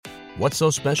What's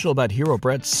so special about Hero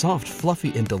Bread's soft,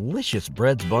 fluffy, and delicious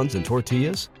breads, buns, and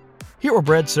tortillas? Hero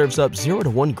Bread serves up 0 to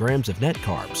 1 grams of net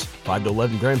carbs, 5 to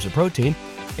 11 grams of protein,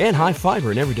 and high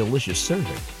fiber in every delicious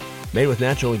serving. Made with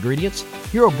natural ingredients,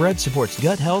 Hero Bread supports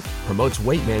gut health, promotes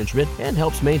weight management, and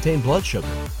helps maintain blood sugar.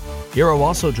 Hero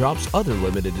also drops other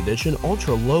limited edition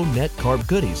ultra-low net carb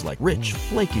goodies like rich,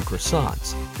 flaky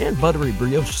croissants and buttery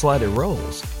brioche slider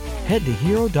rolls. Head to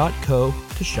hero.co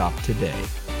to shop today.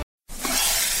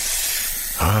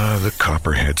 Ah, the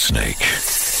copperhead snake.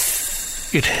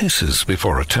 It hisses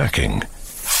before attacking.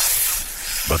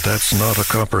 But that's not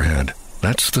a copperhead.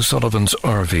 That's the Sullivan's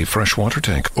RV freshwater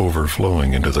tank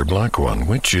overflowing into their black one,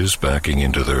 which is backing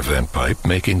into their vent pipe,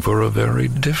 making for a very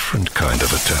different kind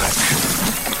of attack.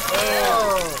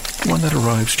 One that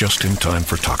arrives just in time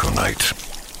for taco night.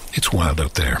 It's wild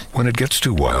out there. When it gets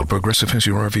too wild, Progressive has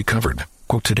your RV covered.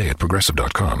 Quote today at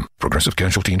Progressive.com. Progressive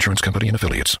Casualty Insurance Company and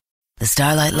Affiliates. The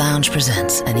Starlight Lounge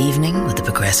presents An Evening with the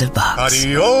Progressive Box.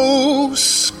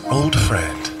 Adios, old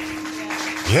friend.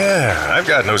 Yeah, I've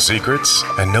got no secrets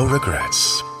and no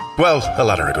regrets. Well, a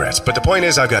lot of regrets, but the point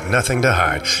is I've got nothing to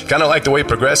hide. Kind of like the way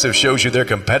Progressive shows you their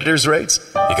competitors' rates.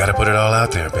 You gotta put it all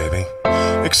out there, baby.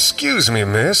 Excuse me,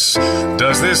 miss.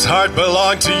 Does this heart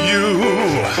belong to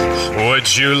you?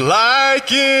 Would you like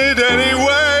it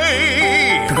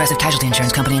anyway? Progressive Casualty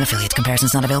Insurance Company and Affiliates.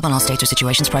 Comparisons not available in all states or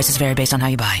situations. Prices vary based on how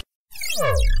you buy.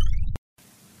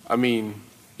 I mean,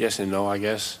 yes and no, I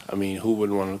guess. I mean, who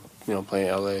wouldn't want to, play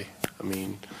in LA? I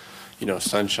mean,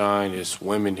 sunshine, it's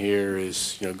women here,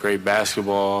 it's, great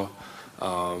basketball.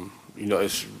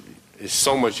 It's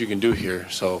so much you can do here.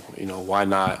 So, why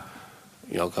not,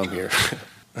 come here?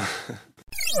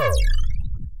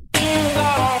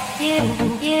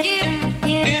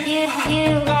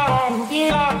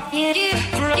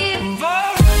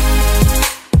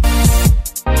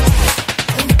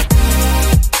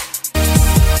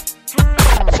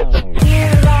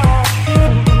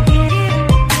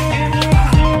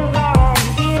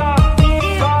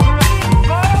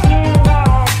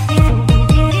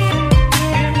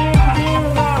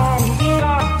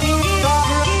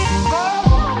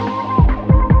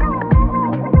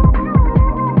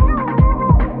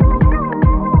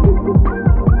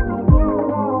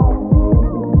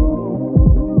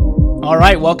 All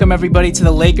right, welcome everybody to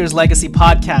the Lakers Legacy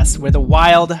Podcast, where the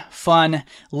wild, fun,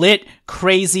 lit,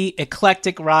 crazy,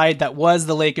 eclectic ride that was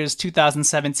the Lakers'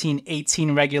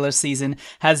 2017-18 regular season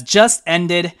has just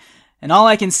ended, and all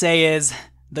I can say is,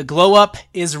 the glow-up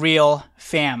is real,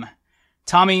 fam.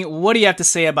 Tommy, what do you have to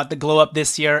say about the glow-up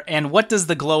this year, and what does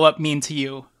the glow-up mean to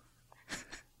you?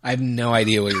 I have no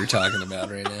idea what you're talking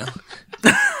about right now.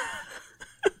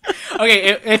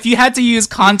 Okay, if you had to use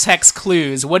context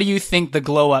clues, what do you think the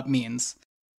glow up means?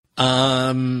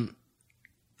 I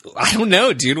don't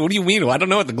know, dude. What do you mean? I don't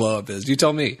know what the glow up is. You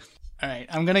tell me. All right,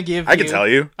 I'm going to give I can tell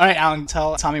you. All right, Alan,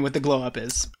 tell Tommy what the glow up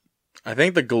is. I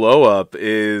think the glow up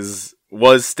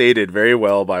was stated very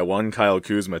well by one Kyle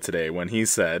Kuzma today when he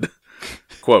said,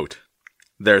 quote,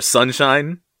 "There's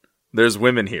sunshine, there's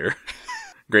women here.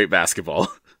 Great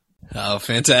basketball." Oh,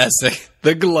 fantastic.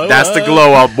 The glow That's up. the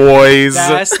glow up, boys.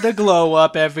 That's the glow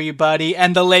up, everybody.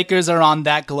 And the Lakers are on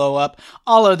that glow up.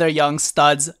 All of their young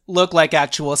studs look like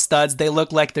actual studs. They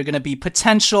look like they're going to be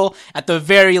potential, at the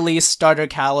very least, starter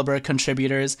caliber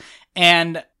contributors.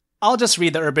 And I'll just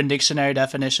read the Urban Dictionary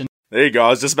definition. There you go. I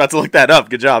was just about to look that up.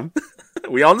 Good job.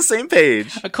 We on the same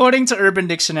page. According to Urban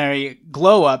Dictionary,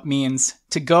 glow up means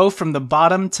to go from the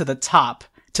bottom to the top,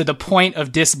 to the point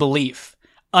of disbelief.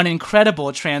 An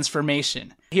incredible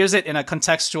transformation. Here's it in a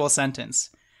contextual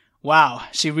sentence. Wow,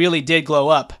 she really did glow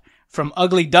up. From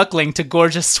ugly duckling to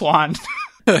gorgeous swan.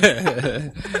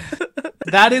 That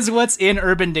is what's in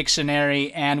Urban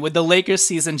Dictionary, and with the Lakers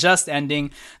season just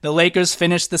ending, the Lakers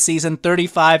finished the season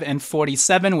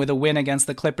 35-47 with a win against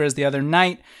the Clippers the other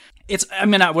night.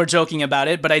 We're joking about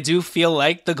it, but I do feel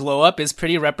like the glow up is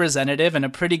pretty representative and a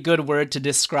pretty good word to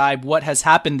describe what has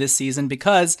happened this season,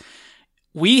 because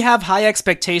we have high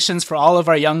expectations for all of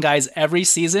our young guys every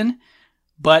season,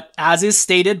 but as is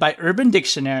stated by Urban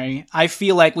Dictionary, I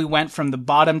feel like we went from the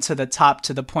bottom to the top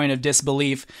to the point of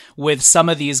disbelief with some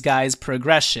of these guys'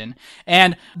 progression.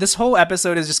 And this whole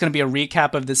episode is just going to be a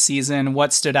recap of the season,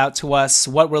 what stood out to us,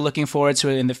 what we're looking forward to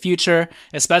in the future,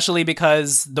 especially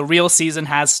because the real season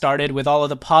has started with all of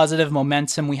the positive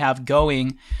momentum we have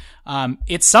going.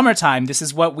 It's summertime. This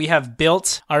is what we have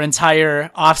built our entire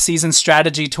offseason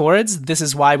strategy towards. This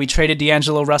is why we traded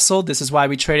D'Angelo Russell. This is why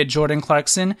we traded Jordan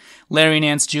Clarkson, Larry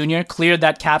Nance Jr., cleared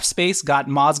that cap space, got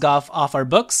Mozgov off our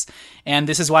books. And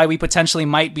this is why we potentially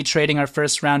might be trading our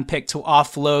first round pick to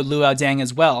offload Luol Deng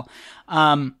as well.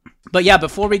 But yeah,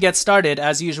 before we get started,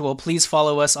 as usual, please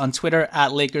follow us on Twitter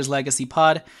at Lakers Legacy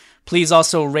Pod. Please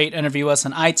also rate and review us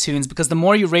on iTunes, because the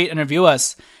more you rate and review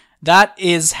us, that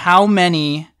is how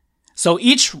many... So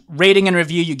each rating and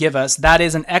review you give us, that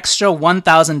is an extra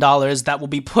 $1,000 that will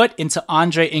be put into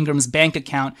Andre Ingram's bank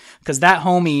account, because that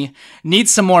homie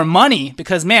needs some more money,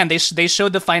 because, man, they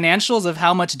showed the financials of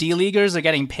how much D-Leaguers are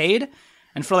getting paid.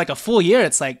 And for like a full year,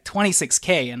 it's like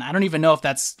 $26K. And I don't even know if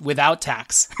that's without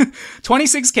tax.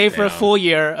 $26K for a full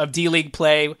year of D-League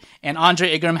play. And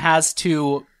Andre Ingram has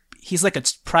to... He's like a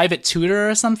private tutor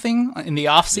or something in the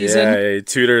off season. Yeah, he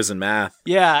tutors in math.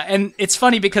 Yeah, and it's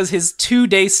funny because his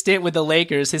 2-day stint with the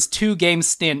Lakers, his 2-game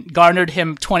stint, garnered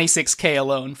him $26K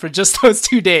alone for just those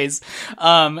 2 days.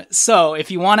 So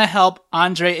if you want to help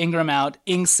Andre Ingram out,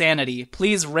 Insanity,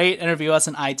 please rate and review us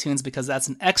on iTunes, because that's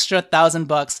an extra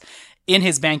 $1,000 in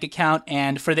his bank account.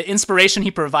 And for the inspiration he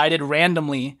provided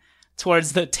randomly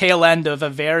towards the tail end of a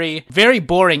very, very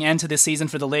boring end to the season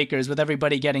for the Lakers with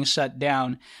everybody getting shut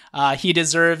down, he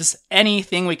deserves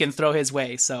anything we can throw his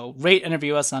way. So rate and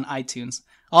review us on iTunes.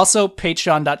 Also,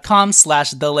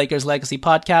 patreon.com/The Lakers Legacy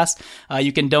Podcast.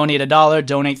 You can donate $1,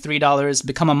 donate $3,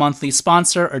 become a monthly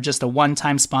sponsor, or just a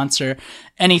one-time sponsor.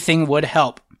 Anything would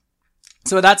help.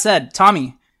 So with that said,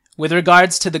 Tommy, with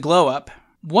regards to the glow up,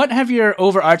 what have your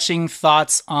overarching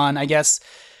thoughts on, I guess,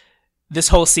 this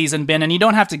whole season been? And you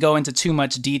don't have to go into too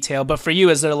much detail, but for you,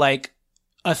 is there like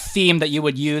a theme that you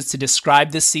would use to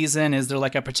describe this season? Is there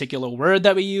like a particular word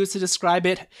that we use to describe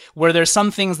it? Were there some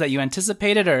things that you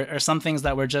anticipated, or some things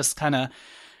that were just kind of,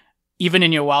 even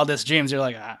in your wildest dreams, you're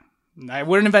like, I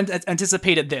wouldn't have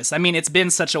anticipated this? I mean, it's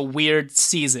been such a weird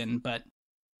season, but...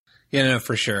 Yeah, no,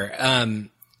 for sure.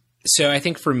 So I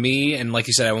think for me, and like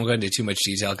you said, I won't go into too much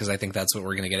detail because I think that's what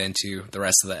we're going to get into the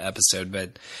rest of the episode,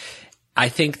 but I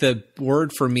think the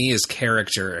word for me is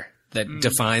character that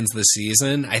defines the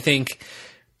season. I think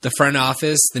the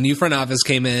new front office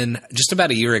came in just about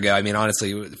a year ago. I mean,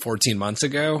 honestly, 14 months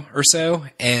ago or so.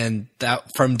 And that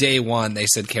from day one, they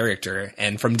said character.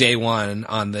 And from day one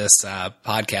on this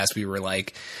podcast, we were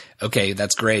like, okay,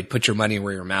 that's great. Put your money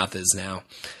where your mouth is now.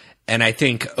 And I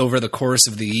think over the course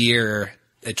of the year,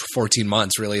 14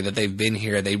 months really that they've been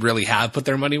here, they really have put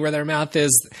their money where their mouth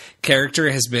is. Character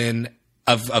has been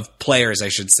of players, I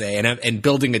should say, and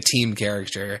building a team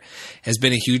character has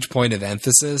been a huge point of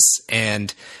emphasis.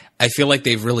 And I feel like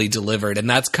they've really delivered, and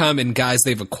that's come in guys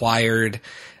they've acquired,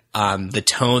 the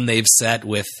tone they've set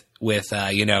with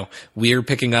we're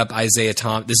picking up Isaiah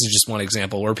Thomas. This is just one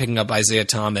example. We're picking up Isaiah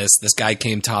Thomas. This guy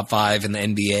came top 5 in the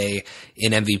NBA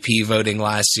in MVP voting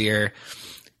last year.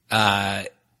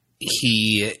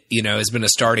 He, has been a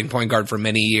starting point guard for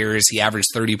many years. He averaged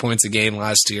 30 points a game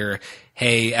last year.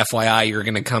 Hey, FYI, you're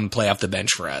going to come play off the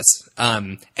bench for us.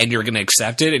 And you're going to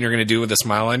accept it, and you're going to do it with a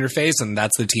smile on your face. And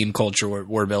that's the team culture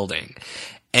we're building.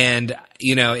 And,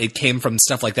 it came from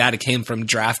stuff like that. It came from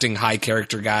drafting high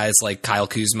character guys like Kyle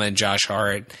Kuzma and Josh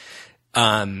Hart.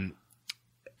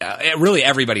 Really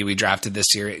everybody we drafted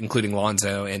this year, including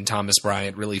Lonzo and Thomas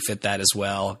Bryant, really fit that as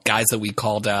well. Guys that we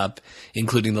called up,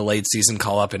 including the late season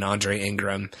call up in Andre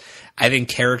Ingram. I think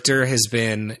character has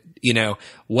been,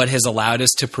 what has allowed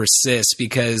us to persist,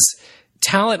 because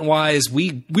talent wise,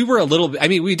 we were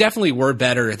we definitely were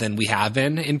better than we have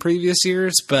been in previous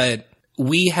years, but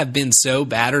we have been so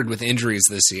battered with injuries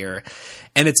this year,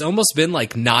 and it's almost been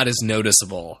like not as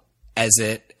noticeable as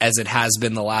it has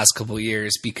been the last couple of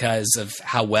years, because of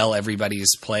how well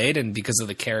everybody's played and because of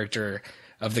the character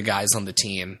of the guys on the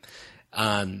team.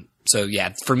 So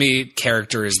yeah, for me,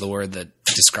 character is the word that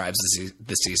describes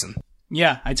this season.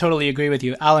 Yeah, I totally agree with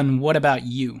you. Alan, what about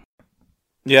you?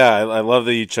 Yeah, I love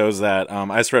that you chose that.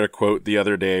 I just read a quote the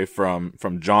other day from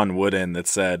John Wooden that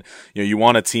said, you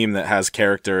want a team that has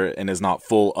character and is not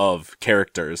full of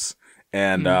characters.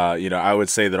 And, I would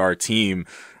say that our team,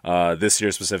 this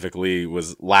year specifically,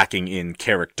 was lacking in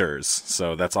characters.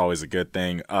 So that's always a good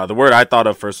thing. The word I thought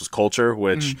of first was culture,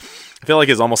 which I feel like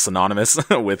is almost synonymous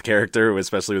with character,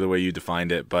 especially the way you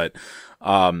defined it. But,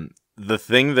 the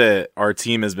thing that our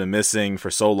team has been missing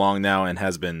for so long now and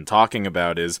has been talking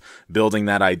about is building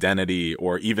that identity,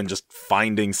 or even just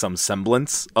finding some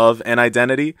semblance of an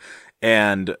identity.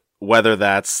 And whether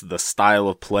that's the style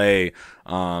of play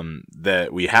that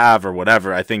we have or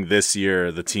whatever, I think this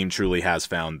year the team truly has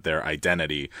found their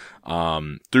identity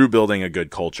through building a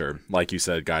good culture. Like you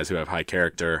said, guys who have high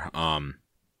character.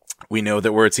 We know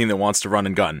that we're a team that wants to run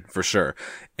and gun, for sure.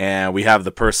 And we have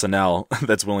the personnel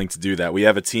that's willing to do that. We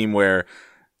have a team where,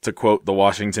 to quote the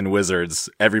Washington Wizards,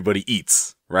 everybody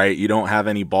eats, right? You don't have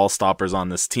any ball stoppers on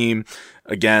this team.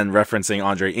 Again, referencing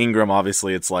Andre Ingram,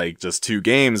 obviously it's like just 2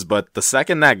 games, but the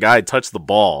second that guy touched the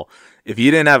ball, if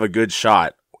he didn't have a good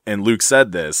shot, and Luke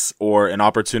said this, or an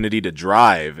opportunity to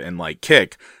drive and like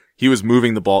kick, he was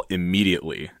moving the ball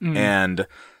immediately. And,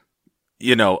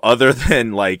 you know, other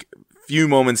than like few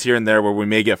moments here and there where we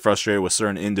may get frustrated with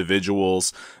certain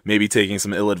individuals, maybe taking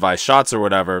some ill-advised shots or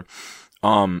whatever,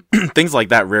 things like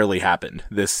that rarely happened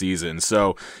this season.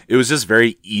 So it was just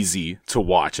very easy to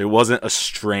watch. It wasn't a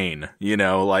strain, you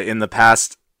know, like in the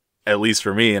past, at least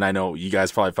for me, and I know you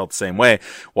guys probably felt the same way,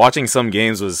 watching some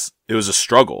games was a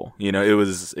struggle. You know, it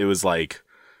was like,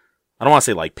 I don't want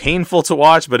to say like painful to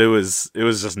watch, but it was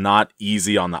just not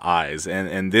easy on the eyes.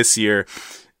 And this year,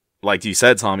 like you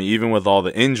said, Tommy, even with all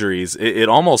the injuries, it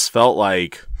almost felt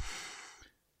like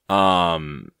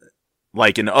in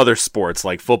other sports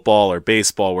like football or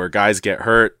baseball, where guys get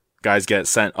hurt, guys get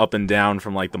sent up and down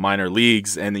from like the minor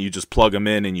leagues, and then you just plug them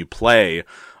in and you play.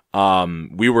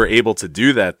 We were able to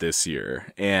do that this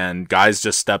year, and guys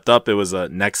just stepped up. It was a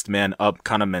next man up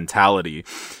kind of mentality.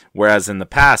 Whereas in the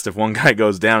past, if one guy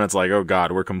goes down, it's like, oh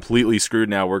God, we're completely screwed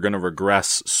now. We're going to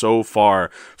regress so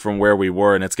far from where we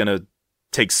were, and it's going to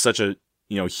take such a,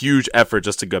 you know, huge effort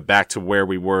just to get back to where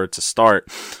we were to start.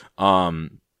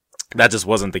 That just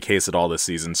wasn't the case at all this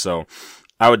season. So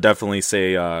I would definitely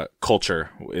say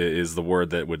culture is the word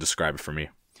that would describe it for me.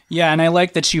 Yeah, and I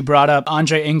like that you brought up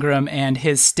Andre Ingram and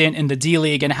his stint in the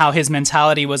D-League and how his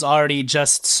mentality was already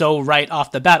just so right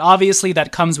off the bat. Obviously,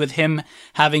 that comes with him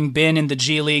having been in the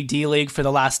G-League, D-League for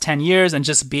the last 10 years and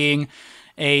just being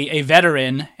a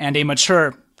veteran and a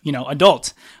mature, you know,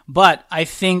 adult. But I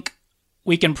think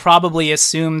we can probably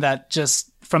assume that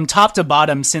just from top to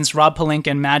bottom, since Rob Pelinka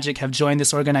and Magic have joined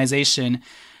this organization,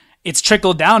 it's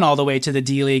trickled down all the way to the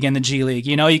D-League and the G-League.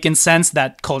 You know, you can sense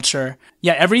that culture.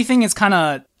 Yeah, everything is kind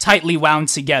of tightly wound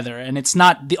together, and it's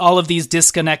not all of these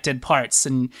disconnected parts.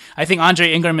 And I think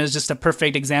Andre Ingram is just a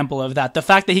perfect example of that. The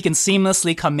fact that he can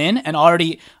seamlessly come in and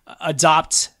already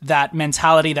adopt that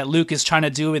mentality that Luke is trying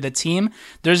to do with the team.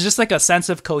 There's just like a sense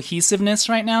of cohesiveness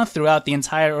right now throughout the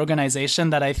entire organization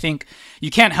that I think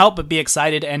you can't help but be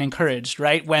excited and encouraged,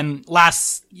 right? When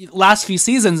last few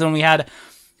seasons when we had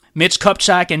Mitch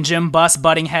Kupchak and Jim Buss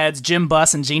butting heads, Jim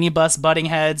Buss and Jeannie Buss butting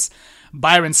heads,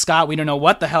 Byron Scott, we don't know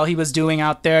what the hell he was doing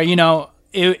out there. You know,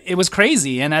 it was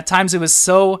crazy. And at times it was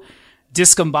so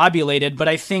discombobulated. But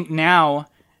I think now,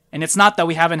 and it's not that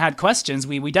we haven't had questions,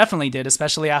 we definitely did,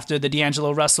 especially after the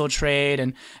D'Angelo Russell trade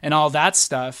and all that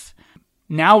stuff.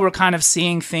 Now we're kind of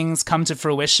seeing things come to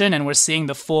fruition and we're seeing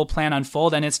the full plan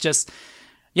unfold. And it's just,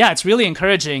 yeah, it's really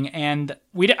encouraging. And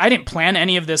I didn't plan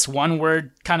any of this one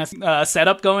word kind of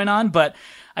setup going on, but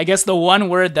I guess the one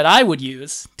word that I would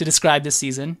use to describe this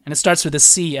season, and it starts with a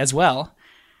C as well,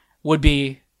 would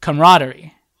be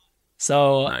camaraderie.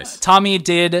 So nice. Tommy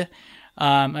did,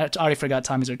 I already forgot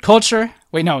Tommy's word. Culture.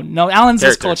 Wait, no, Alan's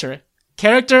is culture.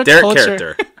 Character,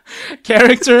 culture.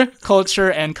 Character,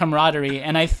 culture, and camaraderie.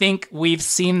 And I think we've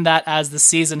seen that as the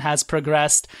season has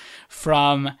progressed,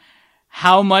 from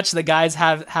how much the guys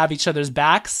have each other's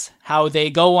backs, how they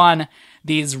go on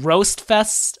these roast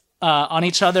fests on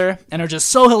each other and are just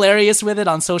so hilarious with it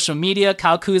on social media.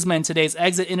 Kyle Kuzma in today's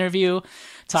exit interview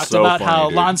talked so about funny, how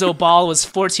dude. Lonzo Ball was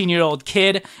 14-year-old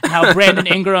kid and how Brandon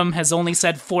Ingram has only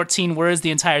said 14 words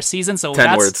the entire season. So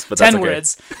 10 words, but 10 that's okay.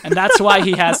 words. And that's why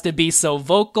he has to be so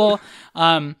vocal.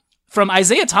 From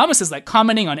Isaiah Thomas is like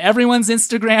commenting on everyone's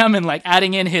Instagram and like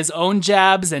adding in his own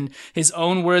jabs and his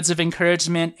own words of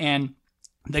encouragement, and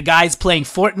the guys playing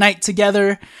Fortnite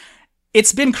together.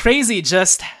 It's been crazy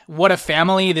just what a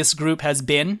family this group has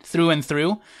been through and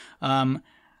through.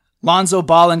 Lonzo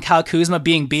Ball and Kyle Kuzma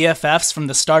being BFFs from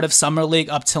the start of Summer League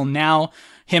up till now.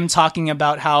 Him talking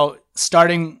about how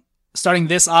starting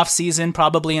this off season,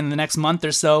 probably in the next month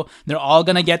or so, they're all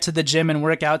going to get to the gym and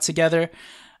work out together.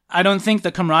 I don't think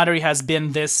the camaraderie has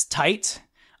been this tight.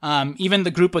 Even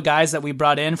the group of guys that we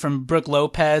brought in, from Brooke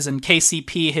Lopez and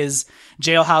KCP, his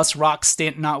Jailhouse Rock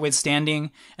stint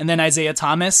notwithstanding, and then Isaiah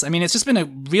Thomas. I mean, it's just been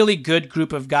a really good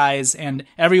group of guys, and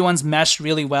everyone's meshed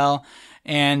really well.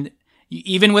 And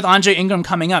even with Andre Ingram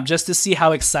coming up, just to see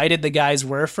how excited the guys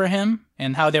were for him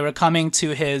and how they were coming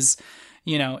to his,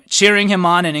 you know, cheering him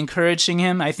on and encouraging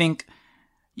him, I think,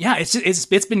 yeah,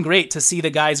 it's been great to see the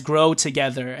guys grow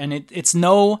together, and it's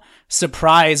no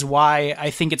surprise why I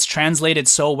think it's translated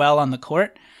so well on the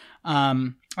court.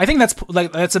 I think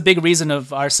that's a big reason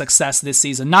of our success this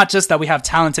season. Not just that we have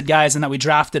talented guys and that we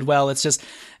drafted well. It's just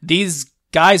these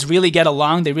guys really get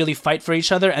along. They really fight for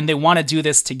each other, and they want to do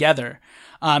this together.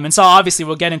 And so obviously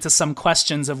we'll get into some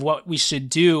questions of what we should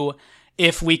do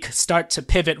if we start to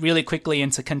pivot really quickly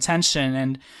into contention,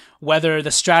 and whether the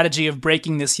strategy of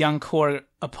breaking this young core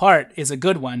apart is a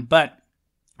good one. But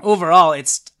overall,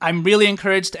 I'm really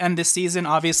encouraged to end this season.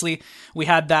 Obviously, we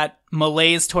had that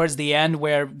malaise towards the end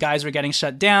where guys were getting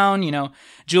shut down.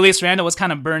 Julius Randle was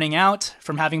kind of burning out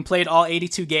from having played all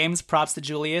 82 games. Props to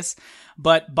Julius.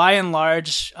 But by and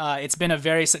large, it's been a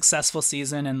very successful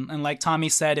season. And like Tommy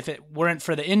said, if it weren't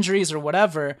for the injuries or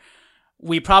whatever,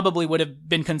 we probably would have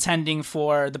been contending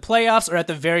for the playoffs, or at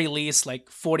the very least, like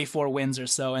 44 wins or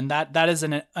so. And that is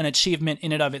an achievement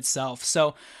in and of itself.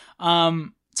 So,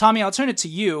 Tommy, I'll turn it to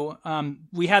you.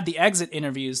 We had the exit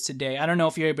interviews today. I don't know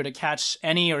if you're able to catch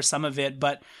any or some of it,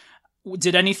 but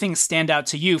did anything stand out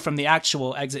to you from the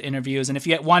actual exit interviews? And if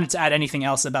you wanted to add anything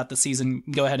else about the season,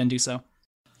 go ahead and do so.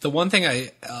 The one thing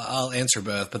I'll answer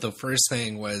both, but the first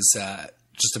thing was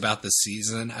just about the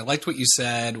season. I liked what you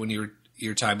said when you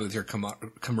were talking with your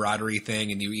camaraderie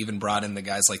thing, and you even brought in the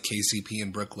guys like KCP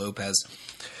and Brook Lopez.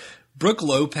 Brook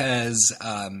Lopez,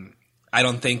 I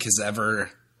don't think has ever,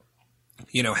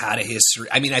 had a history.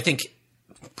 I mean, I think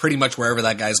pretty much wherever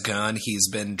that guy's gone, he's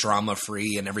been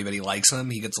drama-free and everybody likes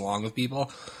him. He gets along with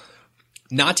people.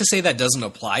 Not to say that doesn't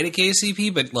apply to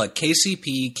KCP, but look,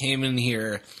 KCP came in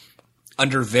here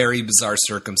under very bizarre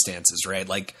circumstances, right?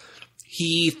 Like,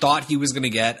 he thought he was going to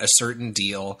get a certain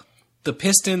deal. The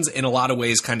Pistons, in a lot of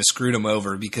ways, kind of screwed him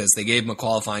over because they gave him a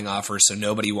qualifying offer, so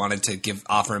nobody wanted to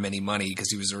offer him any money because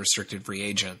he was a restricted free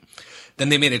agent. Then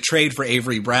they made a trade for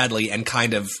Avery Bradley and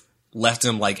kind of left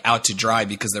him like out to dry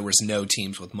because there was no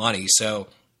teams with money. So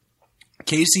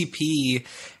KCP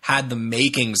had the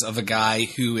makings of a guy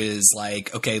who is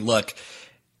like, okay, look,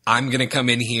 I'm going to come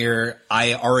in here.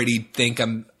 I already think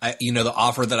the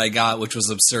offer that I got, which was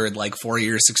absurd, like 4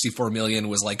 years, $64 million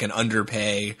was like an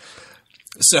underpay.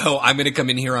 So I'm going to come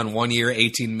in here on 1 year,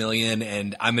 $18 million,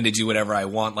 and I'm going to do whatever I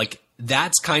want. Like,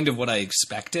 that's kind of what I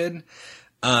expected.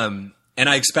 And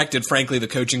I expected, frankly, the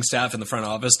coaching staff and the front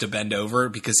office to bend over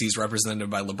because he's represented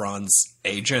by LeBron's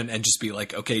agent and just be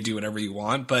like, okay, do whatever you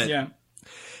want. But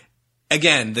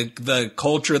again, the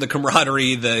culture, the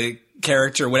camaraderie, the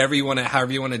character, however you want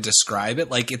to describe it,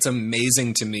 like, it's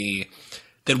amazing to me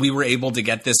that we were able to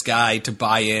get this guy to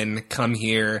buy in, come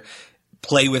here,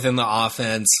 play within the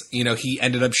offense. He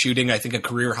ended up shooting, I think, a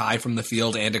career high from the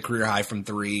field and a career high from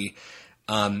three.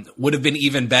 Would have been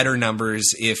even better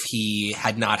numbers if he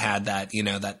had not had that,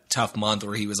 that tough month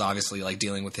where he was obviously like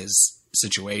dealing with his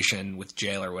situation with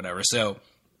jail or whatever. So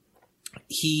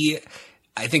he,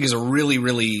 I think, is a really,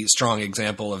 really strong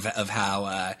example of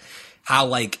how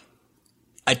like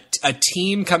a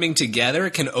team coming together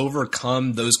can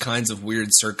overcome those kinds of weird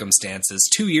circumstances.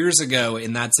 2 years ago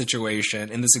in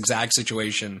this exact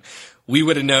situation, we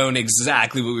would have known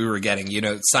exactly what we were getting.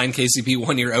 Sign KCP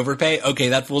 1 year overpay. Okay,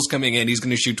 that fool's coming in. He's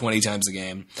going to shoot 20 times a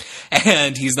game.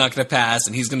 And he's not going to pass,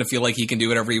 and he's going to feel like he can do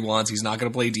whatever he wants. He's not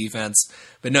going to play defense.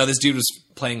 But no, this dude was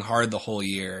playing hard the whole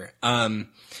year.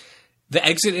 The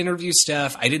exit interview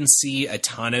stuff, I didn't see a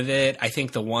ton of it. I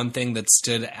think the one thing that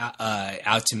stood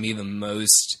out to me the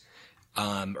most,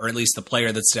 or at least the player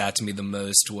that stood out to me the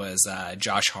most, was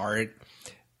Josh Hart.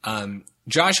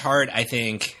 Josh Hart, I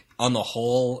think, on the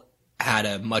whole, had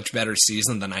a much better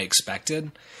season than I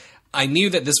expected. I knew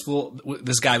that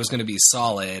this guy was going to be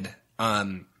solid.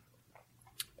 I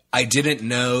didn't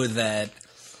know that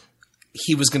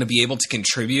he was going to be able to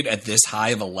contribute at this high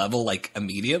of a level, like,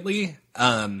 immediately.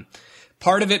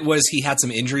 Part of it was he had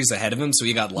some injuries ahead of him, so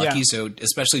he got lucky. Yeah. So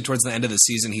especially towards the end of the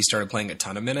season, he started playing a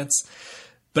ton of minutes.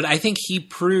 But I think he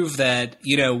proved that,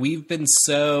 we've been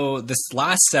this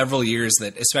last several years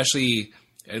that, especially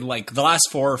like the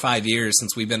last 4 or 5 years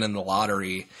since we've been in the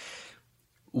lottery,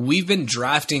 we've been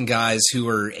drafting guys who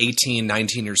are 18,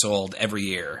 19 years old every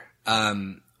year.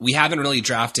 We haven't really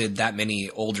drafted that many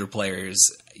older players.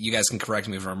 You guys can correct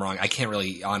me if I'm wrong. I can't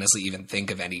really honestly even think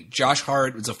of any. Josh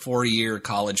Hart was a 4-year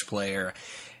college player,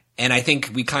 and I think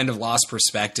we kind of lost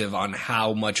perspective on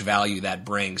how much value that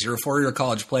brings. You're a 4-year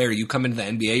college player. You come into the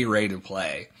NBA, you're ready to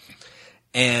play.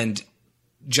 And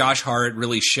Josh Hart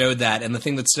really showed that. And the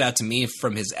thing that stood out to me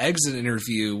from his exit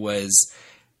interview was,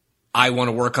 I want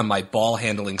to work on my ball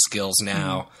handling skills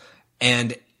now. Mm-hmm.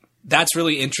 And that's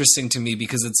really interesting to me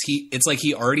because it's like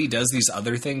he already does these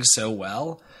other things so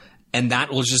well, and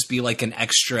that will just be like an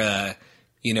extra,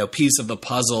 piece of the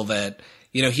puzzle that,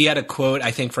 he had a quote, I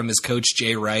think, from his coach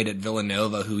Jay Wright at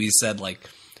Villanova, who he said, like,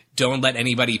 don't let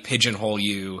anybody pigeonhole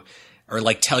you or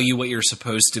like tell you what you're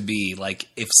supposed to be. Like,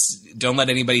 don't let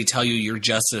anybody tell you you're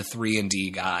just a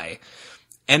 3-and-D guy.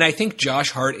 And I think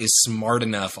Josh Hart is smart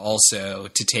enough also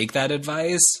to take that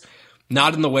advice.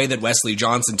 Not in the way that Wesley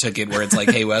Johnson took it, where it's like,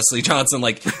 hey, Wesley Johnson,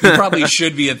 like, you probably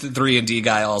should be a 3-and-D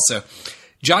guy also.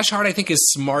 Josh Hart, I think,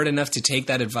 is smart enough to take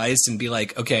that advice and be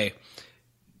like, okay,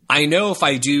 I know if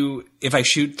I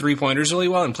shoot 3-pointers really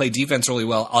well and play defense really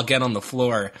well, I'll get on the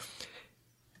floor.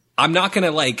 I'm not going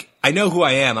to I know who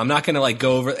I am. I'm not going to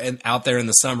go over and out there in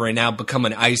the summer and now become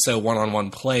an ISO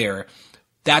one-on-one player.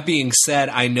 That being said,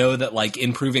 I know that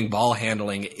improving ball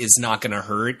handling is not going to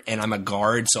hurt, and I'm a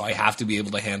guard, so I have to be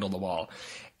able to handle the ball.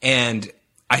 And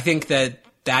I think that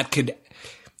could,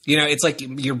 it's like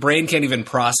your brain can't even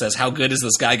process how good is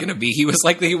this guy going to be. He was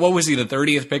what was he, the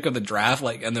 30th pick of the draft,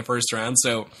 in the first round.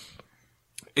 So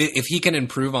if he can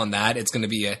improve on that, it's going to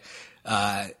be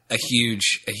a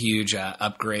huge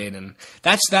upgrade. And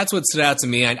that's what stood out to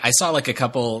me. I saw a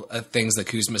couple of things that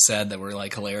Kuzma said that were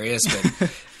hilarious,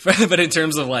 but in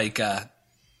terms of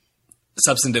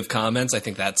substantive comments, I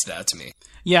think that stood out to me.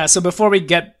 Yeah, so before we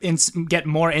get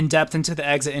more in depth into the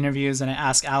exit interviews and I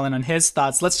ask Alan on his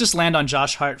thoughts, let's just land on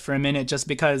Josh Hart for a minute, just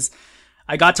because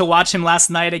I got to watch him last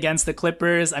night against the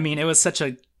Clippers. I mean, it was such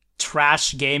a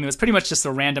trash game. It was pretty much just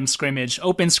a random scrimmage,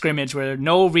 open scrimmage where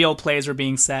no real plays were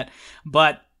being set.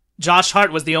 But Josh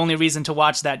Hart was the only reason to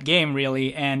watch that game,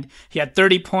 really. And he had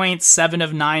 30 points, 7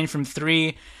 of 9 from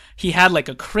 3. He had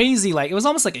a crazy, it was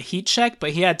almost like a heat check,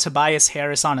 but he had Tobias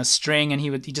Harris on a string, and he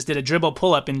just did a dribble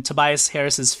pull-up in Tobias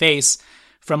Harris's face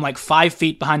from 5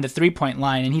 feet behind the three-point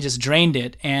line, and he just drained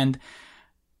it. And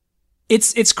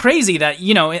it's crazy that,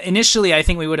 initially I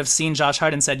think we would have seen Josh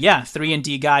Hart and said, yeah,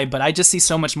 3-and-D guy, but I just see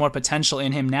so much more potential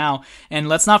in him now. And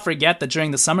let's not forget that during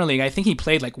the Summer League, I think he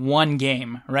played one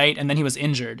game, right? And then he was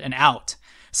injured and out.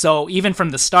 So even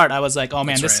from the start, I was like, oh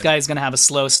man, this guy's going to have a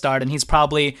slow start, and he's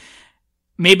probably...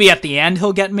 Maybe at the end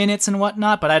he'll get minutes and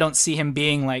whatnot, but I don't see him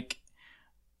being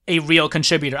a real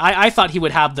contributor. I thought he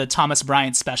would have the Thomas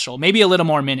Bryant special, maybe a little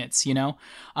more minutes,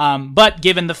 But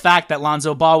given the fact that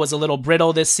Lonzo Ball was a little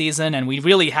brittle this season and we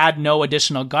really had no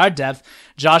additional guard depth,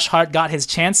 Josh Hart got his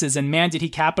chances, and man, did he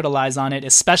capitalize on it,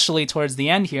 especially towards the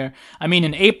end here. I mean,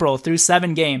 in April, through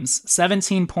 7 games,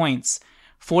 17 points,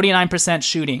 49%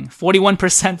 shooting,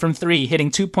 41% from 3,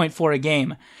 hitting 2.4 a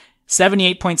game.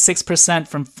 78.6%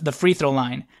 from the free throw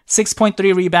line,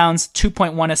 6.3 rebounds,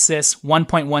 2.1 assists,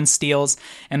 1.1 steals,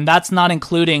 and that's not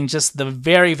including just the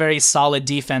very, very solid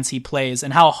defense he plays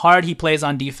and how hard he plays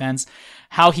on defense,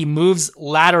 how he moves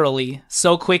laterally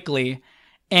so quickly,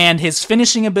 and his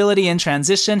finishing ability in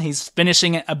transition, his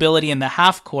finishing ability in the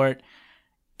half court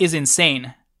is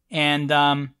insane.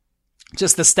 And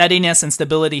just the steadiness and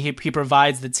stability he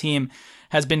provides the team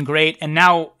has been great. And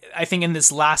now I think in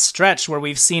this last stretch where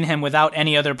we've seen him without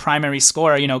any other primary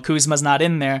scorer, Kuzma's not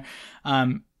in there,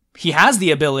 he has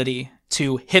the ability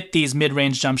to hit these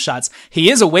mid-range jump shots. He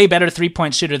is a way better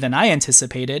three-point shooter than I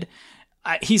anticipated.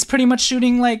 He's pretty much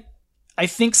shooting I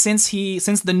think since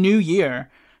the new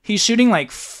year, he's shooting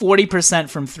 40%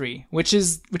 from 3, which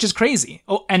is crazy.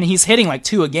 Oh, and he's hitting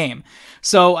 2 a game.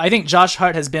 So I think Josh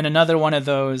Hart has been another one of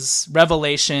those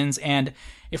revelations. And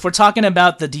if we're talking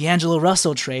about the D'Angelo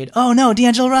Russell trade, oh no,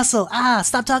 D'Angelo Russell,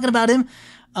 stop talking about him.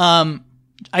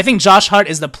 I think Josh Hart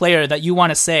is the player that you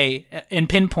want to say in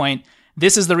pinpoint,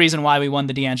 this is the reason why we won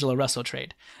the D'Angelo Russell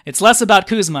trade. It's less about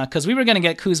Kuzma, because we were going to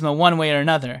get Kuzma one way or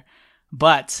another.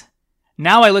 But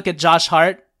now I look at Josh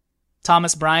Hart,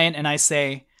 Thomas Bryant, and I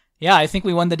say, yeah, I think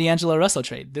we won the D'Angelo Russell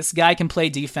trade. This guy can play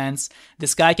defense.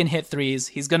 This guy can hit threes.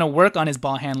 He's going to work on his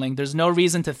ball handling. There's no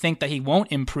reason to think that he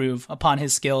won't improve upon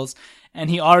his skills. And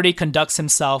he already conducts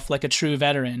himself like a true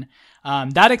veteran.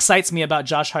 That excites me about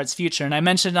Josh Hart's future. And I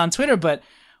mentioned it on Twitter, but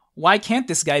why can't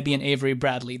this guy be an Avery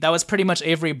Bradley? That was pretty much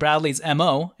Avery Bradley's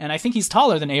MO. And I think he's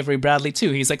taller than Avery Bradley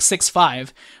too. He's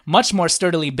 6'5", much more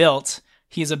sturdily built.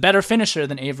 He's a better finisher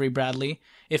than Avery Bradley.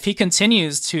 If he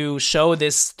continues to show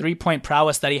this 3-point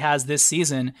prowess that he has this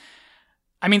season,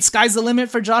 I mean, sky's the limit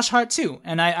for Josh Hart too.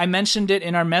 And I mentioned it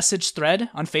in our message thread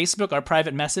on Facebook, our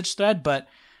private message thread, but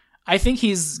I think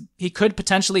he could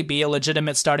potentially be a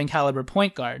legitimate starting caliber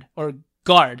point guard or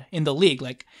guard in the league,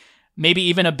 maybe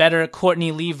even a better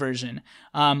Courtney Lee version.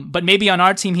 But maybe on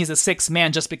our team, he's a 6th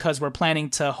man just because we're planning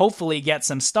to hopefully get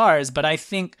some stars. But I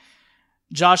think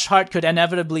Josh Hart could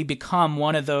inevitably become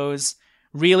one of those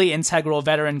really integral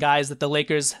veteran guys that the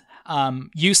Lakers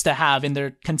used to have in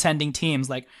their contending teams,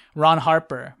 like Ron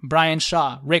Harper, Brian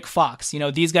Shaw, Rick Fox.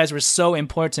 These guys were so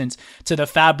important to the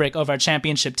fabric of our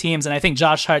championship teams, and I think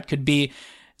Josh Hart could be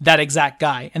that exact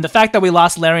guy. And the fact that we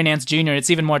lost Larry Nance Jr., it's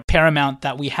even more paramount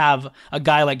that we have a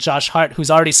guy like Josh Hart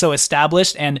who's already so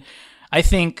established. And I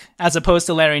think, as opposed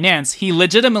to Larry Nance, he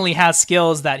legitimately has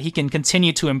skills that he can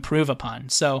continue to improve upon.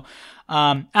 So,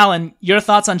 Alan, your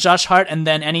thoughts on Josh Hart, and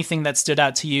then anything that stood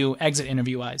out to you exit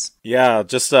interview-wise? Yeah,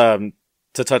 just to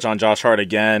touch on Josh Hart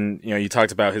again, you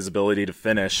talked about his ability to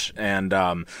finish, and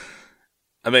I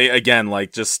mean, again,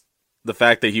 just the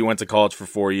fact that he went to college for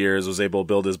 4 years, was able to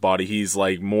build his body, he's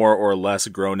like more or less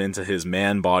grown into his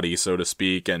man body, so to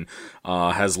speak, and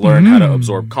has learned how to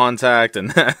absorb contact.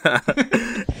 And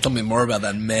tell me more about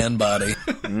that man body.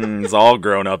 He's all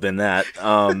grown up in that.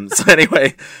 So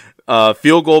anyway,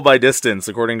 field goal by distance,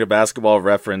 according to Basketball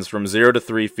Reference, from 0 to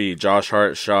 3 feet, Josh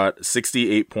Hart shot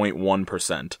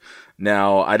 68.1%.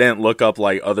 Now, I didn't look up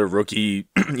like other rookie,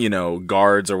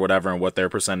 guards or whatever and what their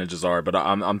percentages are, but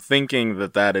I'm thinking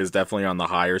that is definitely on the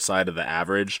higher side of the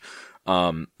average.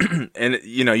 And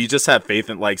you just have faith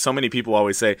in, like, so many people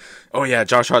always say, oh yeah,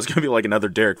 Josh Hart's going to be like another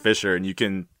Derek Fisher. And you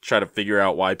can try to figure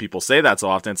out why people say that so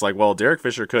often. It's like, well, Derek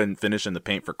Fisher couldn't finish in the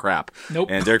paint for crap. Nope.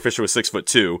 And Derek Fisher was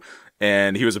 6'2",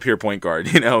 and he was a pure point guard,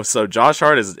 so Josh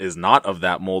Hart is not of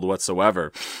that mold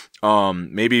whatsoever.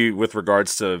 Maybe with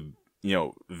regards to,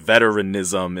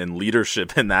 veteranism and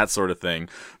leadership and that sort of thing.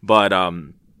 But,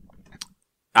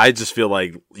 I just feel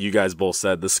like you guys both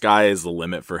said the sky is the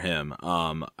limit for him.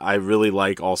 I really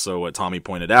like also what Tommy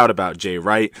pointed out about Jay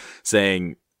Wright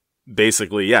saying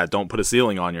basically, yeah, don't put a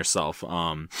ceiling on yourself.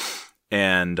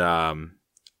 And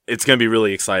it's going to be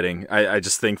really exciting. I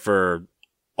just think for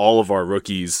all of our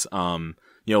rookies,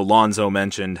 Lonzo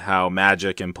mentioned how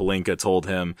Magic and Pelinka told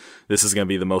him this is going to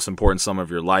be the most important summer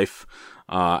of your life.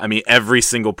 Every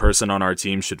single person on our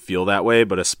team should feel that way,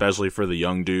 but especially for the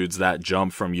young dudes, that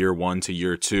jump from year 1 to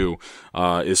year 2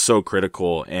 is so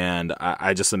critical. And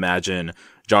I just imagine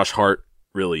Josh Hart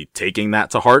really taking that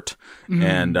to heart.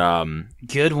 And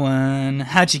good one.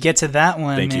 How'd you get to that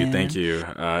one? Thank you.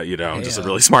 Just a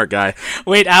really smart guy.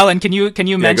 Wait, Alan, can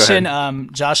you mention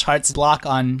Josh Hart's block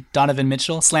on Donovan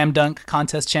Mitchell, slam dunk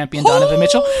contest champion Donovan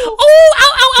Mitchell? Oh,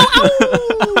 ow, ow,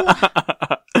 ow,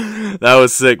 ow. That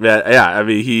was sick, man. Yeah,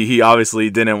 he obviously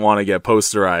didn't want to get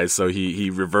posterized, so he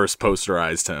reverse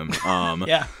posterized him.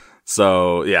 Yeah.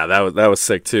 So yeah, that was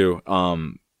sick too.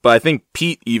 But I think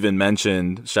Pete even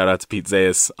mentioned, shout out to Pete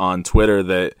Zayas on Twitter,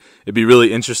 that it'd be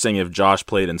really interesting if Josh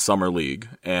played in Summer League.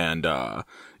 And,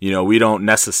 we don't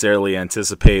necessarily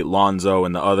anticipate Lonzo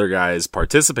and the other guys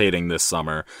participating this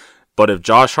summer. But if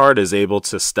Josh Hart is able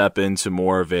to step into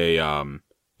more of a,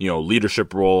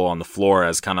 leadership role on the floor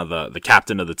as kind of the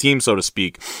captain of the team, so to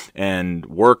speak, and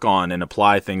work on and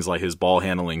apply things like his ball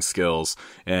handling skills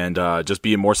and just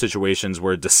be in more situations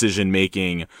where decision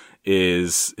making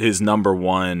is his number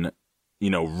one,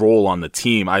 role on the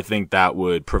team, I think that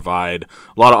would provide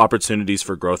a lot of opportunities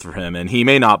for growth for him. And he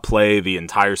may not play the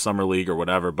entire summer league or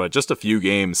whatever, but just a few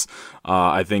games,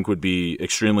 I think would be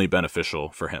extremely beneficial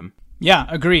for him. Yeah,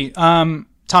 agree. Tommy,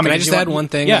 can I just add one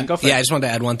thing? Yeah, go for it. Yeah, I just wanted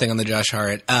to add one thing on the Josh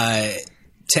Hart.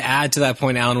 To add to that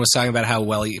point, Alan was talking about how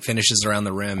well he finishes around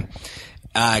the rim.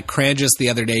 Cranjus the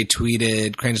other day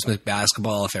tweeted, Cranjus Smith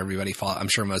Basketball, if everybody I'm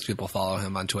sure most people follow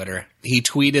him on Twitter. He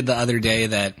tweeted the other day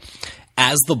that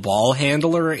as the ball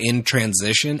handler in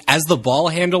transition, as the ball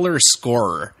handler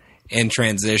scorer in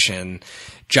transition,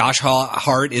 Josh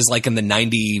Hart is like in the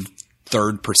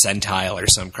 93rd percentile or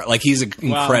something. Like he's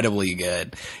incredibly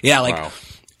good. Yeah, wow.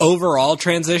 Overall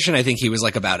transition, I think he was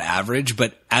like about average,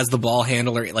 but as the ball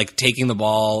handler, like taking the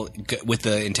ball with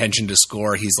the intention to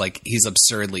score, he's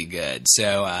absurdly good.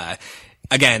 So,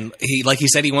 again, he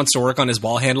said, he wants to work on his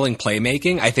ball handling,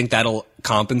 playmaking. I think that'll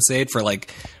compensate for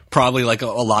probably a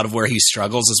lot of where he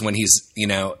struggles is when he's,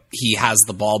 he has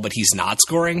the ball, but he's not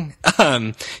scoring.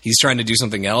 He's trying to do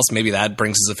something else. Maybe that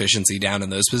brings his efficiency down in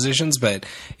those positions. But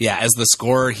yeah, as the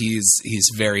scorer,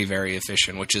 he's very, very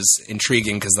efficient, which is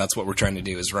intriguing because that's what we're trying to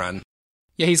do is run.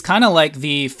 Yeah, he's kind of like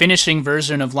the finishing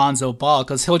version of Lonzo Ball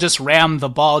because he'll just ram the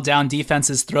ball down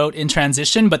defense's throat in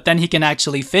transition, but then he can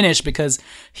actually finish because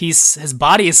his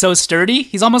body is so sturdy.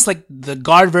 He's almost like the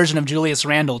guard version of Julius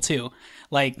Randle too.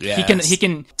 Yes. He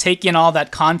can take in all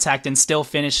that contact and still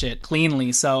finish it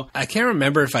cleanly. So I can't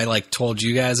remember if I told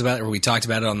you guys about it or we talked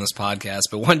about it on this podcast,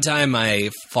 but one time I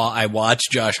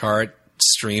watched Josh Hart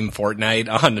stream Fortnite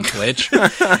on Twitch.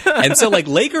 And so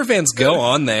Laker fans go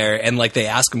on there and they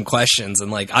ask him questions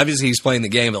and obviously he's playing the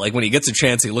game, but when he gets a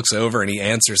chance, he looks over and he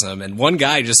answers them. And one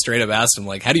guy just straight up asked him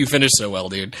how do you finish so well,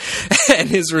 dude? And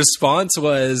his response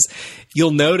was,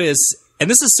 you'll notice, and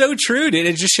this is so true, dude.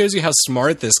 It just shows you how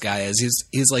smart this guy is.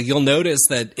 He's like, you'll notice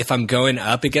that if I'm going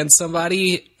up against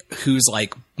somebody who's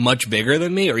much bigger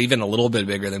than me or even a little bit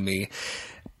bigger than me,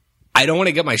 I don't want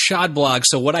to get my shot blocked.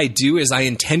 So what I do is I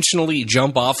intentionally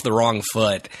jump off the wrong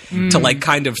foot to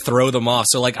kind of throw them off.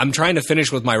 So I'm trying to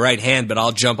finish with my right hand, but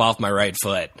I'll jump off my right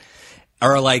foot.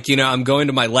 Or I'm going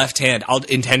to my left hand. I'll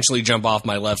intentionally jump off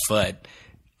my left foot.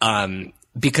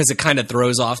 because it kind of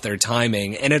throws off their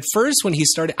timing. And at first when he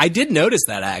started, I did notice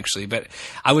that actually, but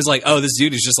I was like, oh, this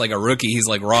dude is just like a rookie. He's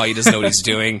like raw. He doesn't know what he's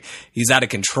doing. He's out of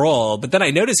control. But then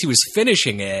I noticed he was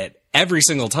finishing it every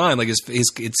single time. Like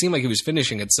it seemed like he was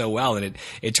finishing it so well. And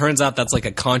it turns out that's like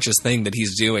a conscious thing that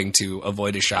he's doing to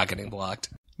avoid his shot getting blocked.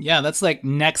 Yeah, that's like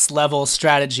next level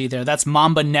strategy there. That's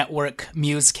Mamba Network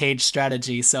Muse Cage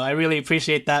strategy. So I really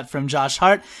appreciate that from Josh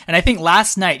Hart. And I think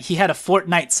last night he had a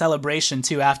Fortnite celebration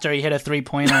too after he hit a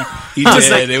 3-pointer. He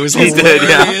did. It was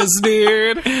hilarious,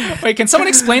 dude. Wait, can someone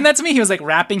explain that to me? He was like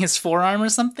wrapping his forearm or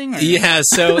something? Or? Yeah,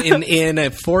 so in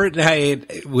a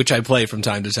Fortnite, which I play from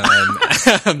time to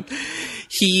time,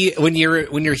 when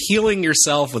you're healing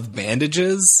yourself with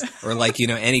bandages or like,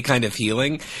 any kind of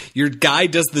healing, your guy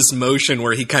does this motion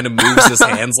where he kind of moves his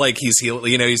hands like he's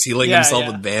healing himself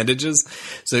with bandages.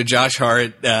 So Josh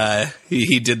Hart,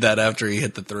 he did that after he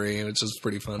hit the 3, which was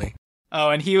pretty funny. Oh,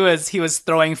 and he was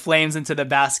throwing flames into the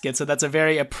basket, so that's a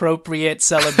very appropriate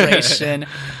celebration.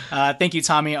 Thank you,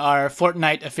 Tommy, our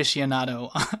Fortnite aficionado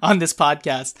on this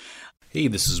podcast. Hey,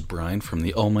 this is Brian from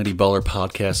the Almighty Baller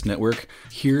Podcast Network,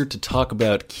 here to talk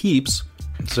about keeps.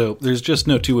 So, there's just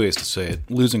no two ways to say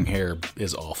it. Losing hair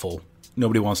is awful.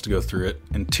 Nobody wants to go through it,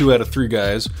 and 2 out of 3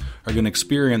 guys are going to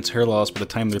experience hair loss by the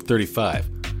time they're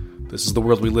 35. This is the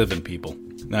world we live in, people.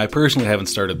 Now, I personally haven't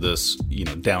started this,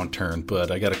 downturn,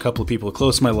 but I got a couple of people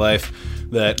close to my life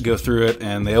that go through it,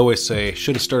 and they always say,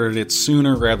 should have started it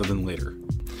sooner rather than later.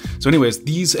 So anyways,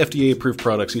 these FDA-approved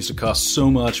products used to cost so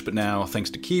much, but now,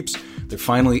 thanks to Keeps, they're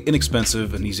finally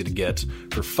inexpensive and easy to get.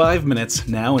 For 5 minutes,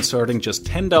 now and starting just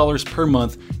 $10 per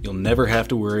month, you'll never have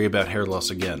to worry about hair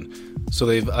loss again. So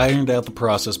they've ironed out the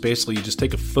process. Basically, you just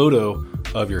take a photo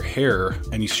of your hair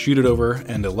and you shoot it over,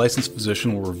 and a licensed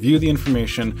physician will review the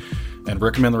information and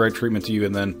recommend the right treatment to you,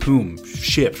 and then boom,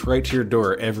 shipped right to your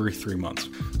door every 3 months.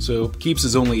 So Keeps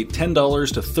is only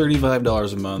 $10 to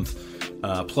 $35 a month.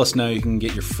 Plus now you can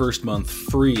get your first month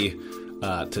free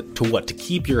to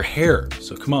keep your hair.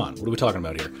 So come on, what are we talking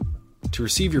about here? To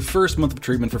receive your first month of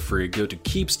treatment for free, go to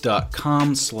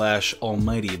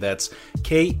keeps.com/almighty. That's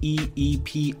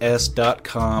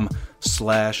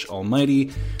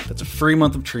KEEPS.com/almighty. That's a free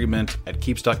month of treatment at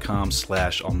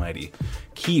keeps.com/almighty.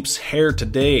 Keeps, hair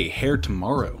today, hair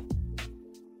tomorrow.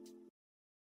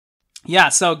 Yeah,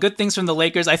 so good things from the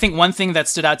Lakers. I think one thing that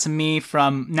stood out to me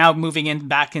from now moving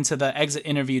back into the exit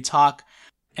interview talk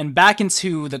and back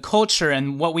into the culture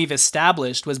and what we've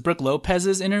established was Brook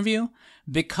Lopez's interview,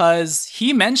 because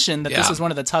he mentioned that this was one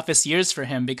of the toughest years for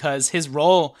him because his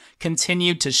role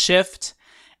continued to shift.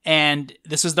 And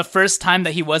this was the first time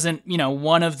that he wasn't,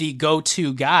 one of the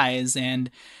go-to guys.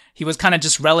 And he was kind of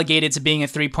just relegated to being a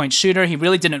 3-point shooter. He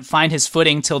really didn't find his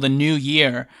footing till the new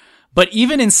year. But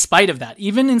even in spite of that,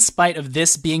 even in spite of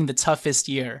this being the toughest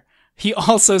year, he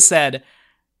also said,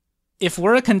 if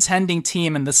we're a contending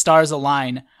team and the stars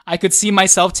align, I could see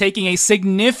myself taking a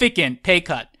significant pay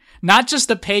cut. Not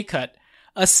just a pay cut,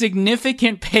 a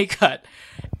significant pay cut.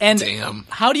 And damn,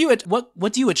 how do you,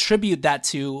 what do you attribute that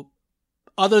to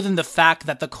other than the fact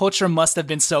that the culture must have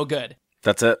been so good?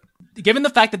 That's it. Given the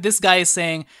fact that this guy is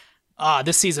saying,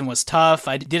 this season was tough.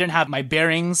 I didn't have my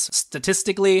bearings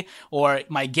statistically, or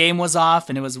my game was off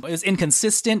and it was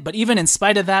inconsistent. But even in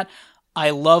spite of that,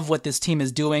 I love what this team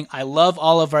is doing. I love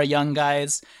all of our young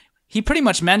guys. He pretty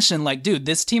much mentioned, dude,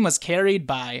 this team was carried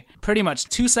by pretty much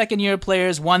 2 second-year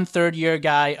players, 1 third-year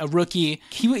guy, a rookie.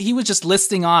 He was just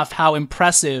listing off how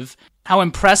impressed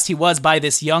he was by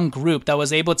this young group that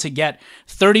was able to get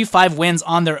 35 wins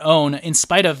on their own in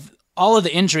spite of all of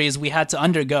the injuries we had to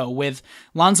undergo, with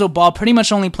Lonzo Ball pretty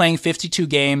much only playing 52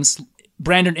 games,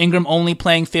 Brandon Ingram only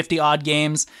playing 50-odd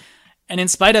games. And in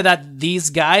spite of that, these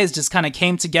guys just kind of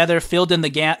came together, filled in the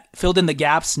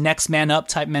gaps, next man up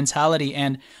type mentality.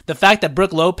 And the fact that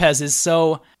Brook Lopez is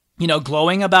so,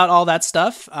 glowing about all that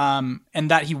stuff, and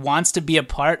that he wants to be a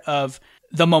part of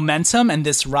the momentum and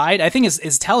this ride, I think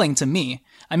is telling to me.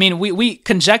 I mean, we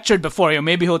conjectured before,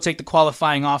 maybe he'll take the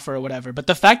qualifying offer or whatever. But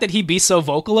the fact that he be so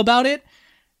vocal about it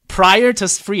prior to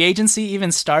free agency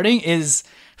even starting is,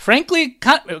 frankly,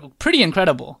 pretty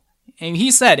incredible. And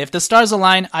he said, if the stars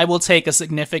align, I will take a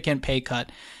significant pay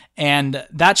cut. And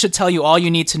that should tell you all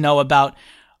you need to know about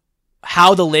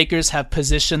how the Lakers have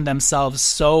positioned themselves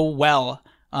so well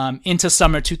into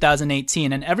summer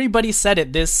 2018. And everybody said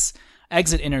it this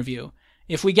exit interview.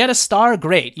 If we get a star,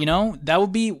 great.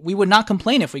 We would not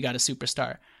complain if we got a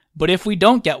superstar. But if we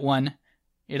don't get one,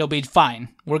 it'll be fine.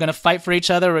 We're going to fight for each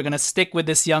other. We're going to stick with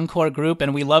this young core group,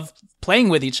 and we love playing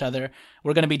with each other.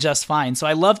 We're going to be just fine. So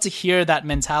I love to hear that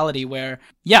mentality where,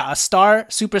 a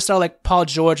superstar like Paul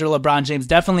George or LeBron James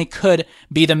definitely could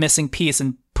be the missing piece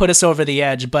and put us over the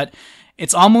edge. But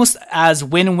it's almost as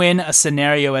win-win a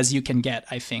scenario as you can get,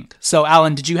 I think. So,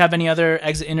 Alan, did you have any other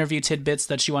exit interview tidbits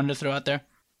that you wanted to throw out there?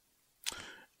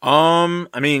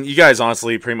 I mean, you guys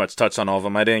honestly pretty much touched on all of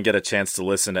them. I didn't get a chance to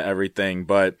listen to everything,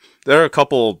 but there are a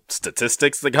couple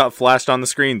statistics that got flashed on the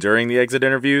screen during the exit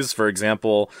interviews. For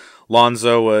example,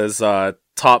 Lonzo was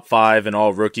top 5 in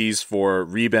all rookies for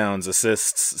rebounds,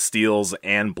 assists, steals,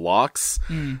 and blocks.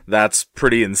 That's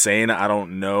pretty insane. I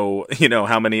don't know,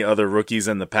 how many other rookies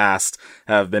in the past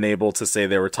have been able to say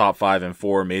they were top 5 in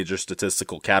 4 major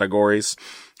statistical categories.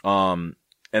 And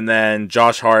then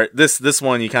Josh Hart, this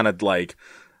one you kind of like,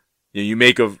 you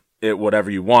make of it whatever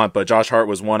you want, but Josh Hart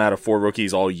was 1 out of 4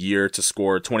 rookies all year to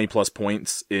score 20 plus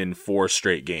points in 4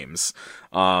 straight games.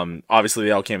 Obviously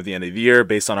they all came at the end of the year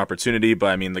based on opportunity, but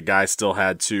I mean, the guy still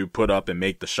had to put up and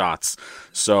make the shots.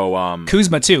 So,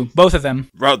 Kuzma too, both of them.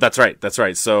 That's right.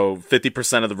 So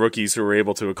 50% of the rookies who were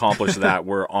able to accomplish that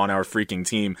were on our freaking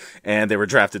team, and they were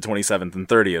drafted 27th and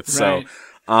 30th. Right.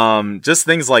 So, just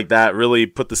things like that really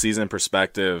put the season in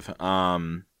perspective.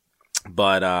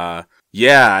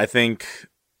 Yeah, I think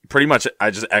pretty much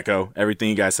I just echo everything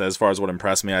you guys said as far as what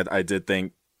impressed me. I did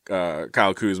think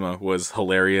Kyle Kuzma was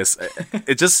hilarious.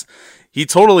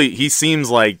 He seems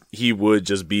like he would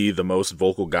just be the most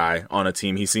vocal guy on a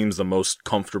team. He seems the most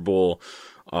comfortable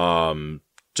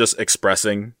just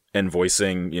expressing and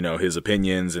voicing, his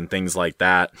opinions and things like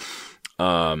that.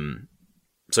 So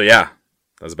yeah,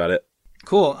 that's about it.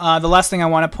 Cool. The last thing I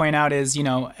want to point out is,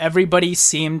 everybody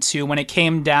seemed to, when it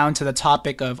came down to the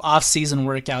topic of off-season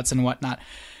workouts and whatnot,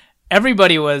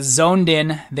 everybody was zoned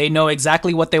in. They know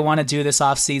exactly what they want to do this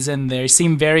off-season. They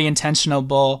seem very intentional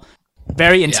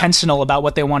about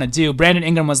what they want to do. Brandon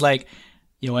Ingram was like,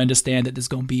 I understand that this is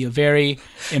going to be a very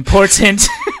important,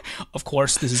 of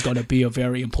course, this is going to be a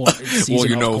very important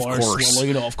season,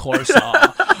 of course.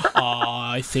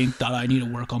 I think that I need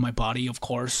to work on my body, of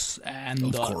course,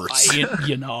 and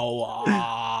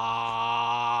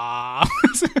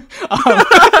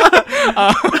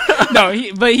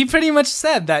but he pretty much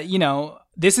said that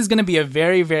this is going to be a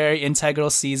very, very integral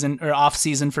season or off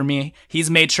season for me. He's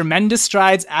made tremendous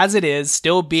strides as it is,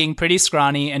 still being pretty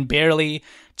scrawny and barely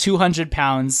 200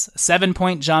 pounds.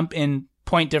 7-point jump in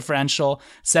point differential,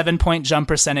 7-point jump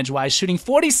percentage wise, shooting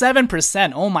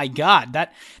 47%. Oh my God.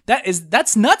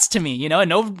 That's nuts to me,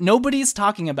 and nobody's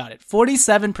talking about it.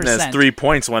 47%. His 3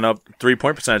 points went up,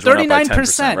 3-point percentage went up by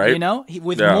 10%, right?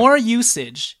 With more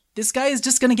usage, this guy is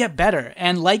just going to get better.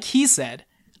 And like he said,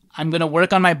 I'm going to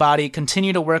work on my body,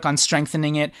 continue to work on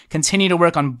strengthening it, continue to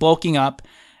work on bulking up.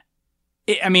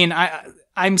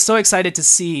 I'm so excited to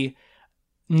see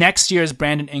next year's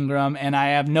Brandon Ingram, and I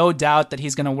have no doubt that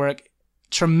he's going to work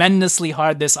tremendously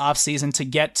hard this offseason to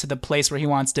get to the place where he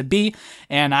wants to be.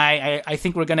 And I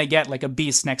think we're going to get like a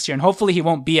beast next year. And hopefully he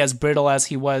won't be as brittle as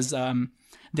he was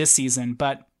this season.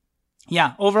 But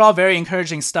yeah, overall, very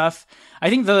encouraging stuff. I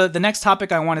think the next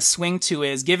topic I want to swing to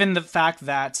is, given the fact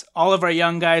that all of our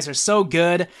young guys are so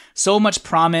good, so much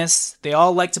promise, they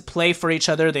all like to play for each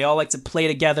other, they all like to play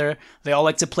together, they all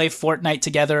like to play Fortnite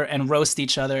together and roast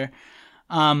each other.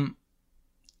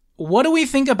 What do we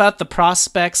think about the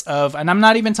prospects of, and I'm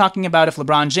not even talking about if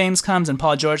LeBron James comes and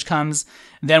Paul George comes,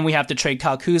 then we have to trade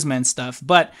Kyle Kuzma and stuff.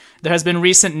 But there has been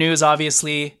recent news,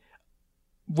 obviously,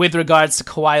 with regards to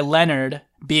Kawhi Leonard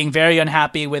being very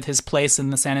unhappy with his place in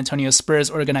the San Antonio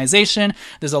Spurs organization.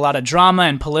 There's a lot of drama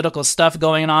and political stuff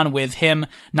going on with him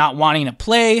not wanting to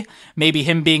play, maybe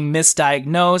him being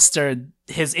misdiagnosed or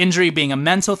his injury being a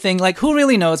mental thing. Like, who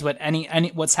really knows what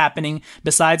what's happening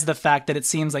besides the fact that it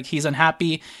seems like he's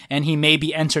unhappy and he may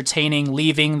be entertaining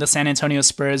leaving the San Antonio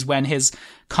Spurs when his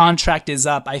contract is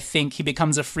up. I think he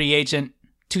becomes a free agent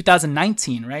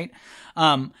 2019, right?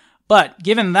 But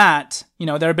given that,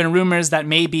 there have been rumors that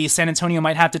maybe San Antonio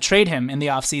might have to trade him in the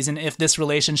offseason if this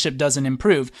relationship doesn't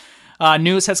improve.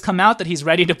 News has come out that he's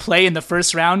ready to play in the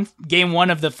first round, game 1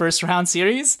 of the first round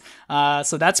series.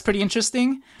 So that's pretty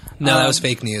interesting. No, that was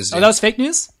fake news. Dude. Oh, that was fake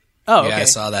news? Oh, yeah, okay. I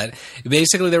saw that.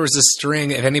 Basically, there was a string,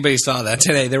 if anybody saw that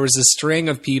today, there was a string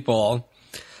of people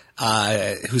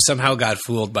who somehow got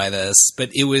fooled by this, but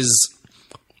it was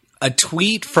a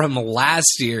tweet from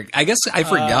last year. I guess I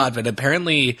forgot, but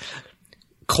apparently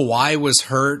Kawhi was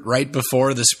hurt right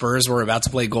before the Spurs were about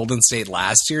to play Golden State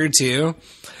last year, too.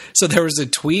 So there was a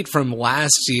tweet from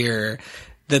last year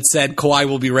that said Kawhi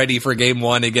will be ready for game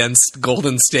 1 against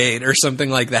Golden State or something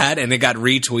like that, and it got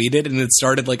retweeted, and it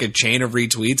started like a chain of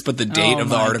retweets, but the date of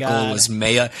the article was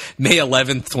May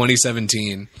 11th,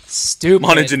 2017. Stupid.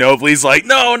 Manu Ginobili's like,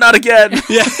 no, not again.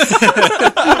 Yeah.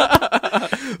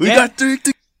 We got 3.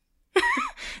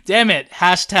 Damn it.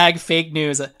 Hashtag fake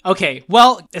news. Okay,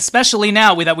 well, especially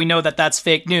now that we know that that's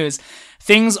fake news,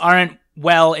 things aren't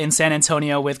well in San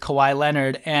Antonio with Kawhi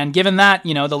Leonard. And given that,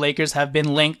 the Lakers have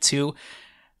been linked to,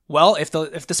 well, if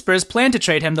the Spurs plan to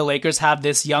trade him, the Lakers have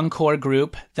this young core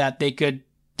group that they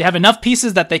have enough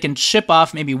pieces that they can ship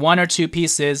off maybe one or two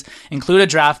pieces, include a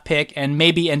draft pick, and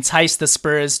maybe entice the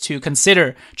Spurs to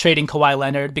consider trading Kawhi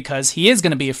Leonard because he is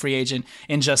going to be a free agent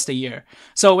in just a year.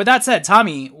 So with that said,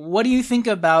 Tommy, what do you think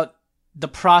about the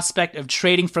prospect of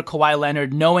trading for Kawhi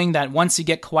Leonard, knowing that once you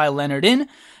get Kawhi Leonard in,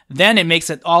 then it makes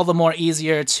it all the more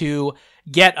easier to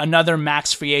get another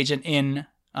max free agent in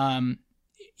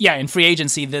free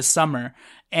agency this summer?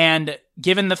 And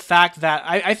given the fact that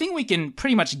I think we can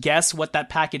pretty much guess what that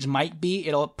package might be,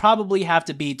 it'll probably have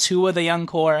to be two of the young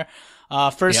core,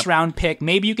 first round pick.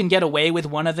 Maybe you can get away with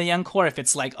one of the young core if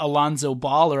it's like Alonzo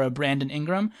Ball or a Brandon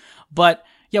Ingram. But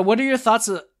yeah, what are your thoughts?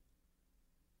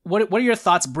 What are your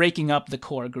thoughts breaking up the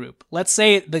core group? Let's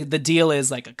say the deal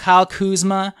is like a Kyle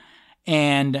Kuzma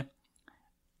and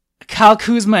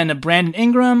a Brandon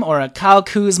Ingram, or a Kyle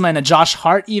Kuzma and a Josh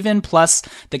Hart even, plus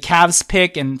the Cavs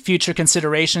pick and future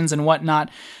considerations and whatnot.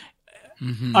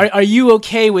 Mm-hmm. Are you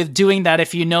okay with doing that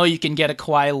if you know you can get a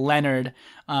Kawhi Leonard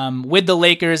with the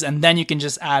Lakers, and then you can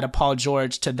just add a Paul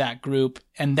George to that group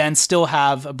and then still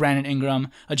have a Brandon Ingram,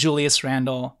 a Julius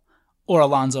Randle, or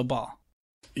Alonzo Ball?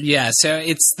 Yeah, so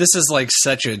this is like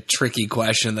such a tricky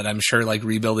question that I'm sure like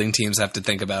rebuilding teams have to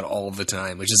think about all the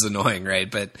time, which is annoying,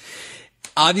 right? But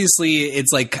obviously,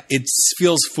 it's like it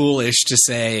feels foolish to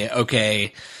say,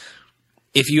 okay,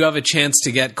 if you have a chance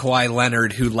to get Kawhi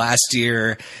Leonard, who last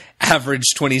year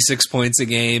averaged 26 points a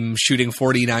game, shooting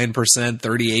 49%,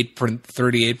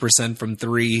 38% from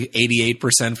three,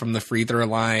 88% from the free throw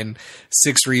line,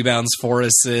 6 rebounds, 4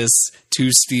 assists,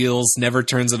 2 steals, never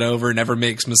turns it over, never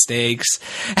makes mistakes.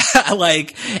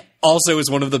 Like, also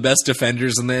is one of the best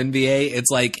defenders in the NBA.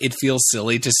 It's like, it feels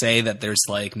silly to say that there's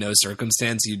like no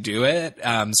circumstance you do it.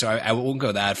 So I won't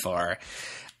go that far.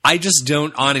 I just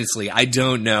don't, honestly, I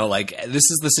don't know. Like, this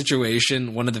is the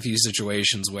situation, one of the few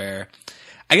situations where,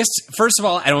 I guess, first of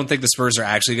all, I don't think the Spurs are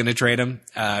actually going to trade him,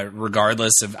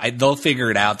 regardless of, they'll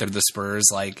figure it out. They're the Spurs.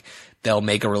 Like, they'll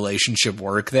make a relationship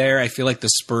work there. I feel like the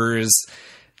Spurs,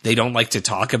 they don't like to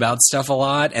talk about stuff a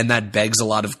lot, and that begs a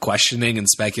lot of questioning and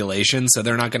speculation. So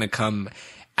they're not going to come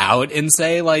out and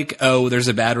say, like, oh, there's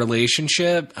a bad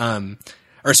relationship.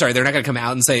 They're not going to come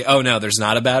out and say, oh, no, there's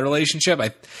not a bad relationship.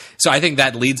 So I think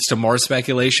that leads to more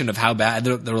speculation of how bad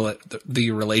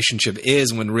the relationship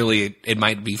is, when really it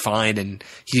might be fine and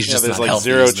he's just not healthy.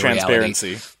 There's zero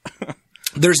transparency.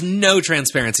 There's no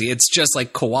transparency. It's just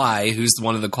like Kawhi, who's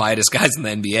one of the quietest guys in the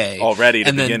NBA. Already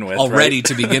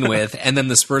to begin with. And then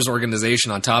the Spurs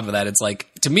organization on top of that. It's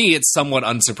like, to me, it's somewhat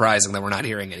unsurprising that we're not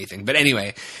hearing anything. But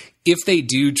anyway, if they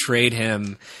do trade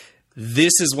him,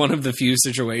 this is one of the few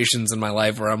situations in my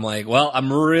life where I'm like, well,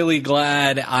 I'm really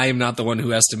glad I'm not the one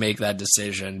who has to make that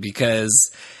decision, because,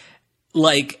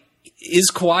 like, is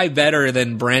Kawhi better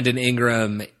than Brandon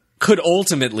Ingram? Could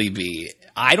ultimately be.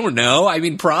 I don't know. I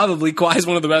mean, probably Kawhi is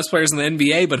one of the best players in the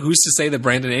NBA, but who's to say that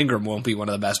Brandon Ingram won't be one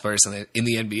of the best players in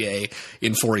the NBA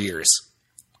in 4 years?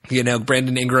 You know,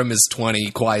 Brandon Ingram is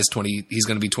 20, Kawhi is 20. He's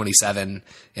going to be 27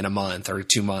 in a month or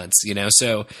 2 months, you know?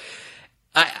 So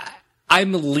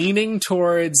I'm leaning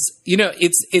towards, you know,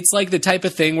 it's like the type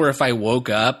of thing where if I woke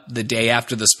up the day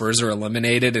after the Spurs are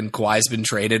eliminated and Kawhi's been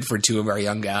traded for 2 of our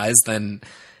young guys, then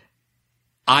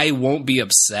I won't be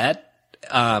upset.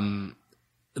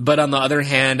 But on the other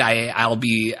hand, I'll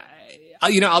be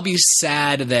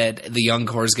sad that the young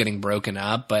core is getting broken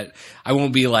up, but I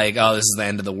won't be like, oh, this is the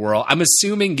end of the world. I'm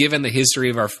assuming, given the history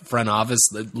of our front office,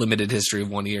 the limited history of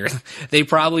 1 year, they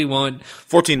probably won't.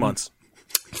 14 months.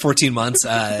 14 months.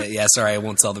 Yeah, sorry, I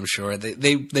won't sell them short.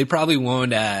 They probably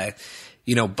won't,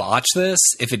 botch this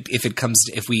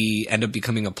if we end up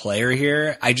becoming a player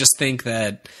here. I just think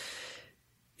that,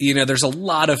 you know, there's a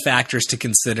lot of factors to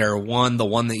consider. One, the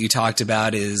one that you talked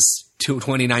about is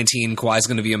 2019, Kawhi's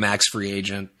going to be a max free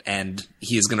agent and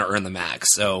he is going to earn the max.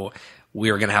 So we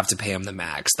are going to have to pay him the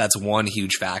max. That's one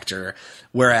huge factor.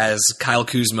 Whereas Kyle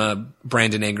Kuzma,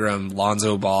 Brandon Ingram,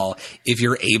 Lonzo Ball, if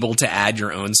you're able to add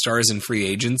your own stars in free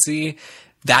agency,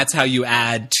 that's how you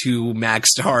add 2 max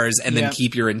stars and then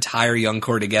keep your entire young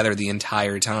core together the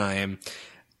entire time,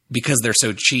 because they're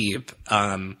so cheap.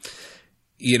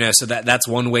 You know, so that's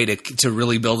one way to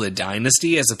really build a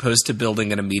dynasty as opposed to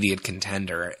building an immediate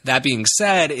contender. That being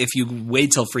said, if you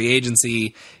wait till free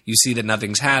agency, you see that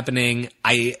nothing's happening.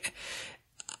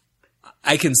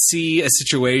 I can see a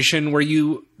situation where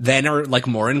you then are like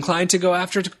more inclined to go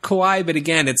after Kawhi. But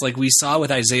again, it's like we saw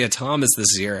with Isaiah Thomas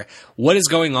this year. What is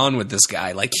going on with this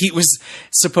guy? Like, he was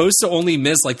supposed to only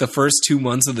miss like the first 2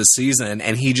 months of the season,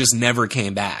 and he just never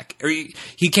came back. Or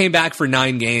he came back for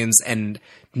 9 games and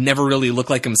never really looked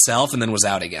like himself, and then was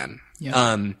out again.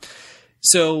 Yeah.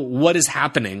 So what is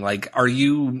happening? Like, are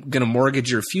you going to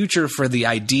mortgage your future for the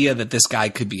idea that this guy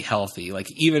could be healthy? Like,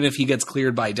 even if he gets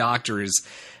cleared by doctors,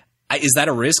 is that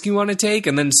a risk you want to take?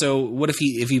 And then, so what if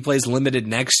he plays limited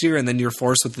next year, and then you're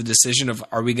forced with the decision of,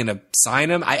 are we going to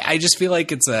sign him? I just feel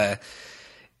like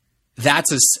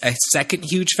that's a second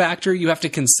huge factor you have to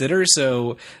consider.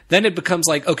 So then it becomes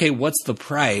like, okay, what's the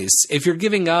price? If you're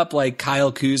giving up like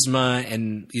Kyle Kuzma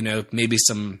and, you know, maybe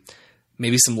some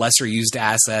lesser used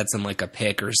assets and like a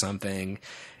pick or something,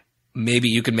 maybe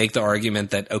you can make the argument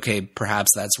that, okay,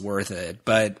 perhaps that's worth it.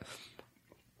 But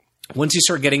once you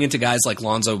start getting into guys like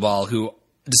Lonzo Ball, who,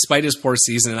 despite his poor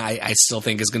season, I still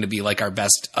think is going to be like our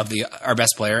best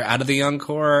player out of the young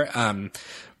core.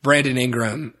 Brandon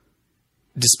Ingram,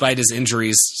 despite his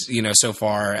injuries, you know, so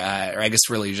far, or I guess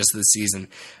really just this season,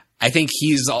 I think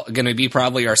he's going to be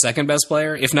probably our second best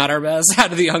player, if not our best,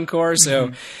 out of the young core.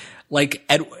 So, like,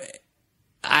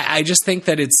 I just think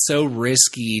that it's so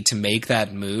risky to make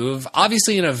that move.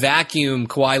 Obviously, in a vacuum,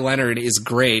 Kawhi Leonard is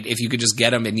great if you could just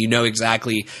get him and you know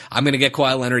exactly, I'm going to get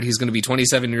Kawhi Leonard. He's going to be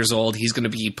 27 years old. He's going to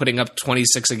be putting up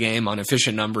 26 a game on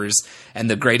efficient numbers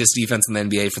and the greatest defense in the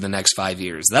NBA for the next 5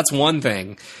 years. That's one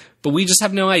thing. But we just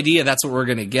have no idea that's what we're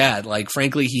going to get. Like,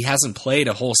 frankly, he hasn't played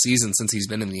a whole season since he's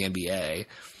been in the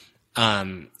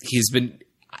NBA. He's been,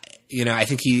 you know, I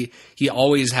think he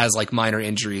always has like minor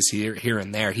injuries here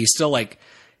and there. He's still like,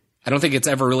 I don't think it's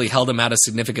ever really held him out of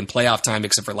significant playoff time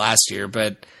except for last year,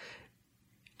 but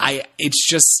it's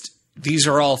just, these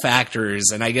are all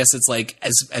factors. And I guess it's like,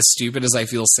 as stupid as I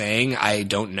feel saying, I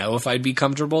don't know if I'd be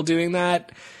comfortable doing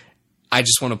that. I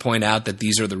just want to point out that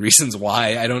these are the reasons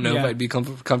why I don't know if I'd be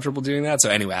comfortable doing that. So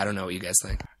anyway, I don't know what you guys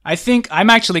think. I think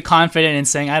I'm actually confident in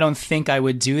saying I don't think I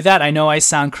would do that. I know I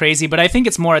sound crazy, but I think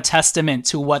it's more a testament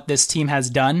to what this team has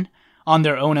done on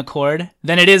their own accord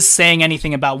than it is saying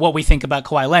anything about what we think about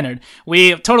Kawhi Leonard.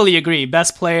 We totally agree.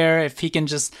 Best player,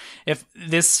 if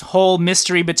this whole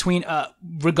mystery between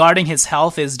regarding his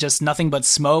health is just nothing but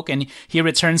smoke and he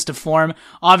returns to form,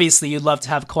 obviously you'd love to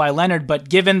have Kawhi Leonard, but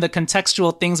given the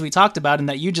contextual things we talked about and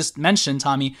that you just mentioned,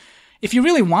 Tommy, if you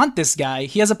really want this guy,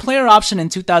 he has a player option in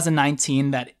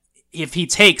 2019 that if he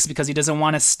takes because he doesn't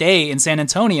want to stay in San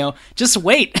Antonio, just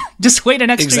wait. Just wait an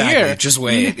extra year. Just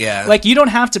wait, yeah. Like, you don't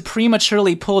have to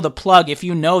prematurely pull the plug if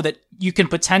you know that you can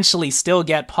potentially still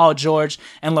get Paul George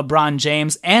and LeBron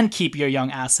James and keep your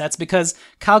young assets, because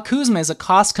Kyle Kuzma is a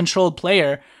cost-controlled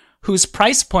player whose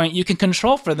price point you can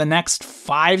control for the next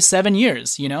 5-7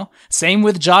 years, you know? Same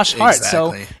with Josh Hart.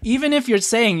 Exactly. So even if you're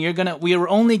saying we are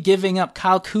only giving up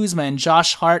Kyle Kuzma and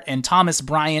Josh Hart and Thomas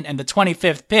Bryant and the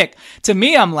 25th pick, to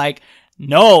me, I'm like,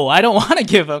 no, I don't want to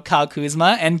give up Kyle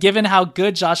Kuzma. And given how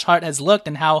good Josh Hart has looked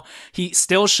and how he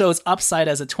still shows upside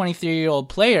as a 23-year-old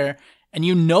player, and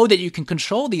you know that you can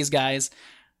control these guys,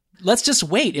 let's just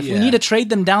wait. If we need to trade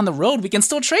them down the road, we can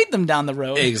still trade them down the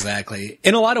road. Exactly.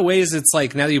 In a lot of ways, it's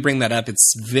like, now that you bring that up,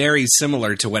 it's very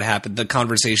similar to what happened, the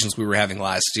conversations we were having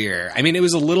last year. I mean, it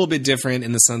was a little bit different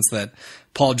in the sense that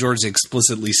Paul George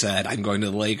explicitly said, I'm going to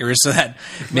the Lakers, so that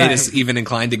made us even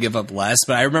inclined to give up less.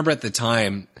 But I remember at the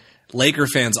time, Laker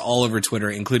fans all over Twitter,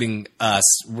 including us,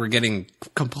 were getting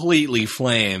completely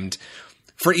flamed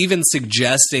for even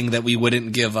suggesting that we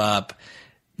wouldn't give up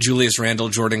Julius Randle,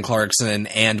 Jordan Clarkson,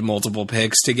 and multiple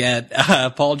picks to get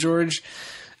Paul George.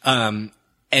 And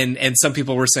some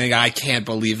people were saying, I can't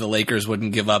believe the Lakers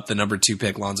wouldn't give up the number 2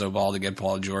 pick, Lonzo Ball, to get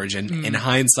Paul George. And in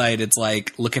hindsight, it's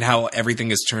like, look at how everything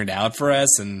has turned out for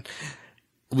us. And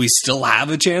we still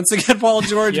have a chance to get Paul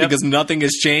George because nothing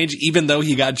has changed, even though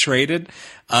he got traded.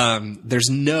 There's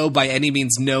by any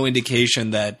means, no indication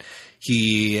that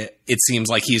it seems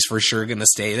like he's for sure going to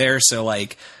stay there. So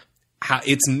like,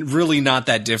 it's really not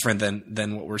that different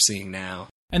than what we're seeing now.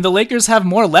 And the Lakers have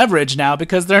more leverage now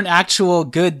because they're an actual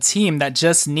good team that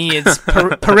just needs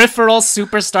peripheral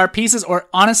superstar pieces, or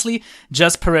honestly,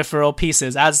 just peripheral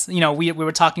pieces. As you know, we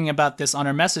were talking about this on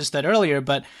our message thread earlier,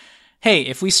 but hey,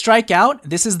 if we strike out,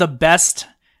 this is the best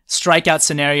strikeout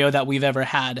scenario that we've ever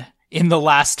had in the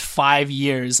last 5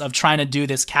 years of trying to do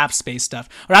this cap space stuff,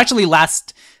 or actually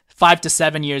last 5 to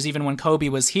 7 years, even when Kobe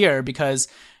was here, because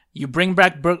you bring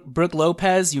back Brook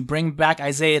Lopez, you bring back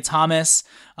Isaiah Thomas,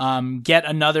 get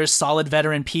another solid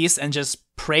veteran piece, and just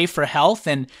pray for health.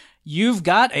 And you've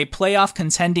got a playoff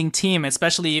contending team,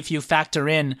 especially if you factor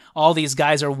in all these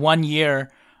guys are 1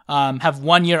 year have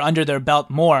 1 year under their belt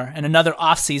more and another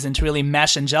offseason to really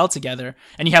mesh and gel together.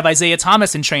 And you have Isaiah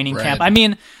Thomas in training camp. I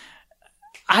mean,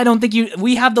 I don't think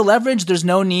we have the leverage. There's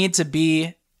no need to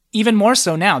be, even more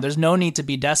so now, there's no need to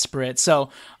be desperate. So,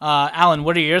 Alan,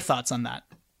 what are your thoughts on that?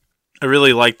 I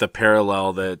really like the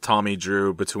parallel that Tommy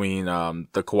drew between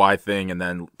the Kawhi thing and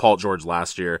then Paul George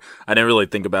last year. I didn't really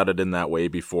think about it in that way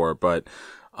before, but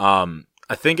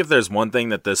I think if there's one thing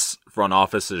that this front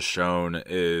office has shown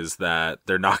is that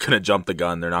they're not going to jump the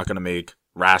gun. They're not going to make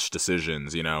rash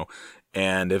decisions, you know.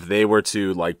 And if they were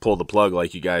to like pull the plug,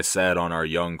 like you guys said, on our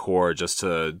young core just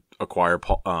to acquire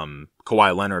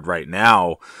Kawhi Leonard right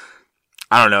now,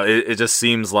 I don't know. It just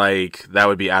seems like that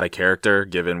would be out of character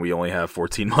given we only have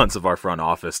 14 months of our front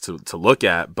office to look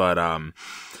at. But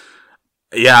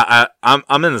yeah,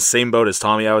 I'm in the same boat as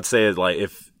Tommy. I would say like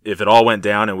if it all went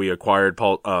down and we acquired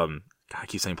I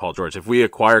keep saying Paul George. If we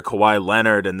acquire Kawhi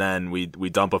Leonard and then we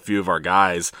dump a few of our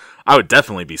guys, I would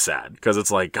definitely be sad because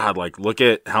it's like, God, like look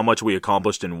at how much we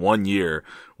accomplished in 1 year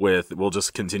with, we'll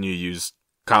just continue to use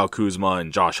Kyle Kuzma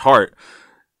and Josh Hart.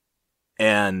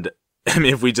 And I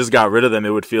mean, if we just got rid of them,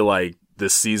 it would feel like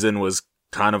this season was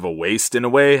kind of a waste in a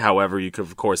way. However, you could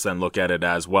of course then look at it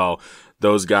as, well,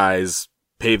 those guys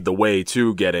paved the way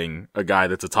to getting a guy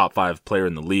that's a top 5 player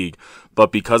in the league.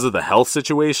 But because of the health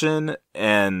situation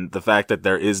and the fact that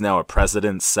there is now a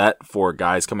precedent set for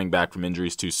guys coming back from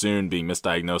injuries too soon, being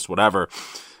misdiagnosed, whatever,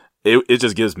 it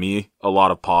just gives me a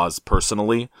lot of pause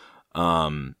personally.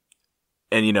 And,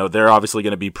 you know, they're obviously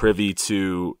going to be privy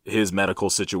to his medical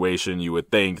situation. You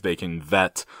would think they can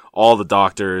vet all the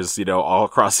doctors, you know, all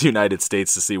across the United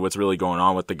States to see what's really going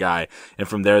on with the guy. And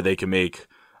from there, they can make,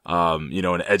 you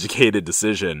know, an educated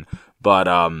decision. But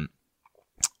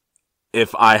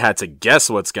if I had to guess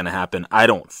what's going to happen, I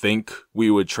don't think we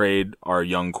would trade our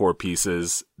young core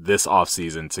pieces this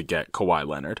offseason to get Kawhi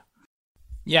Leonard.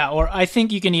 Yeah, or I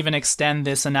think you can even extend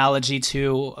this analogy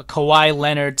to a Kawhi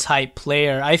Leonard type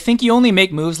player. I think you only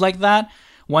make moves like that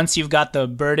once you've got the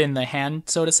bird in the hand,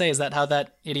 so to say. Is that how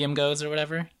that idiom goes or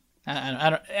whatever?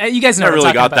 I don't, you guys know. I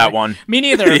really got that one. Me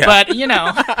neither. Yeah. But you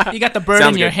know, you got the bird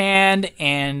in your good. hand,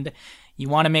 and you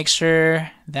want to make sure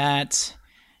that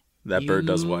bird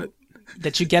does what?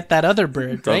 That you get that other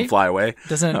bird, Doesn't right? fly away.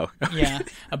 Doesn't. Oh. Yeah,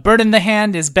 a bird in the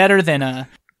hand is better than a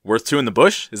worth 2 in the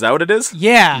bush. Is that what it is?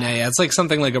 Yeah. Yeah, it's like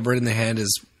something like a bird in the hand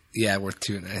is worth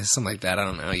 2, something like that. I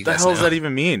don't know. You What the guys hell does know. that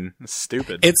even mean? It's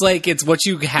stupid. It's like it's what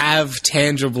you have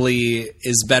tangibly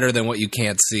is better than what you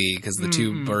can't see because the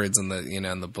two birds in the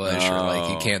in the bush are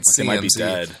like you can't see they might them. be So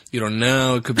dead. You don't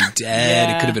know. It could be dead.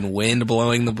 Yeah. It could have been wind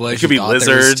blowing the bush. It could be You thought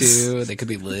there was lizards. 2. They could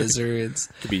be lizards.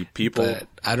 Could be people. But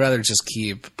I'd rather just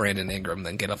keep Brandon Ingram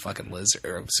than get a fucking lizard.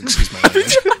 Or, excuse my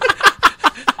language.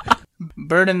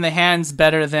 Bird in the hand's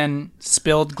better than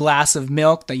spilled glass of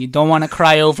milk that you don't want to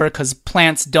cry over because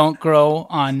plants don't grow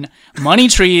on money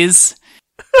trees.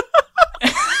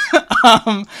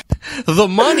 The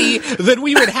money that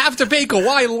we would have to pay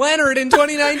Kawhi Leonard in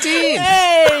 2019.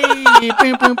 Hey!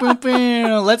 Boom, boom, boom,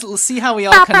 boom. Let's see how we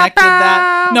all connected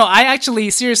that. No, I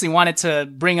actually seriously wanted to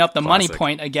bring up the money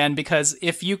point again because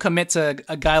if you commit to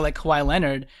a guy like Kawhi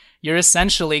Leonard, you're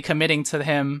essentially committing to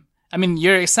him. I mean,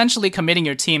 you're essentially committing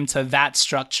your team to that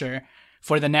structure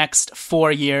for the next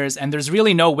 4 years, and there's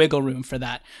really no wiggle room for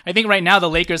that. I think right now the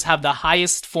Lakers have the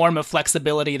highest form of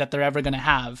flexibility that they're ever going to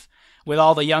have with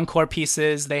all the young core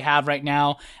pieces they have right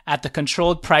now at the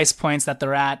controlled price points that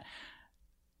they're at.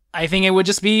 I think it would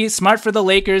just be smart for the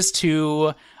Lakers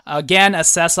to, again,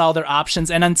 assess all their options.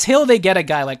 And until they get a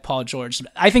guy like Paul George,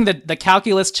 I think that the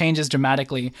calculus changes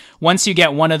dramatically. Once you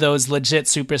get one of those legit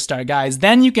superstar guys,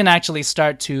 then you can actually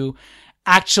start to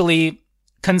actually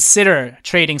consider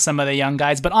trading some of the young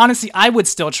guys. But honestly, I would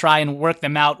still try and work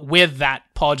them out with that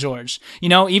Paul George. You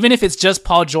know, even if it's just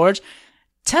Paul George,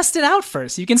 test it out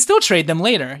first. You can still trade them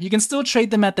later. You can still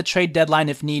trade them at the trade deadline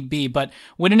if need be. But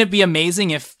wouldn't it be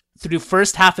amazing if through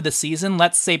first half of the season,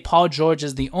 let's say Paul George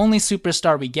is the only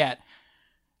superstar we get,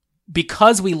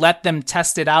 because we let them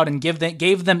test it out and gave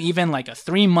them even like a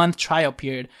 3-month trial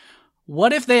period.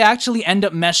 What if they actually end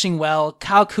up meshing well?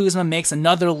 Kyle Kuzma makes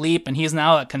another leap and he's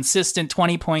now a consistent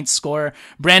 20-point scorer.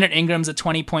 Brandon Ingram's a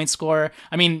 20-point scorer.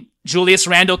 I mean, Julius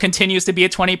Randle continues to be a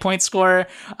 20-point scorer.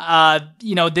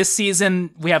 This season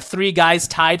we have 3 guys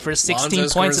tied for 16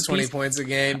 Lonzo points scores 20 points a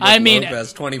game. I mean,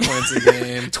 Lopez 20 points a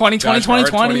game. 20, 20, Josh 20, Hart,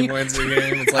 20. 20 points a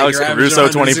game. It's like Alex you're Caruso,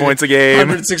 averaging 20 points a game.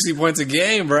 160 points a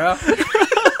game, bro.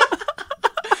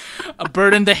 A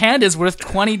bird in the hand is worth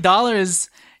 $20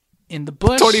 in the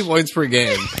bush. 20 points per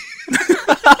game.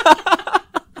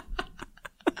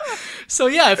 So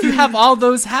yeah, if you have all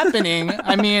those happening,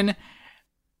 I mean,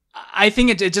 I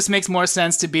think it just makes more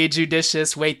sense to be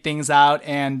judicious, wait things out.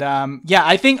 And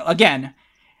I think, again,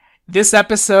 this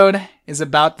episode is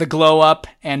about the glow up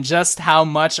and just how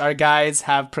much our guys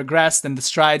have progressed and the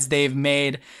strides they've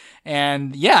made.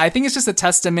 And I think it's just a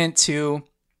testament to,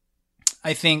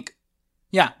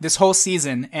 this whole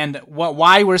season and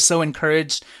why we're so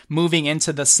encouraged moving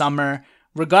into the summer,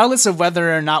 regardless of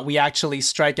whether or not we actually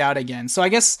strike out again. So I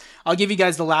guess I'll give you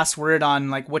guys the last word on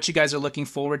like what you guys are looking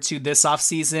forward to this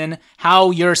offseason,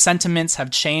 how your sentiments have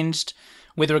changed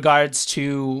with regards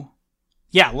to,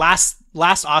 last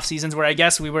off seasons where I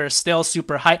guess we were still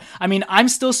super hyped. I mean, I'm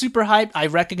still super hyped. I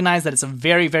recognize that it's a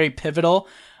very, very pivotal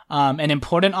and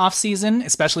important off season,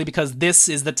 especially because this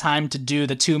is the time to do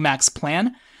the 2 max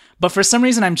plan. But for some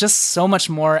reason, I'm just so much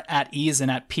more at ease and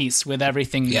at peace with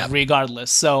everything regardless.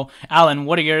 So, Alan,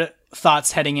 what are your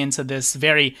thoughts heading into this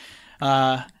very,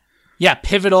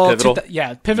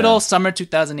 pivotal summer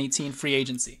 2018 free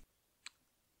agency?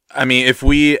 I mean, if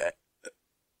we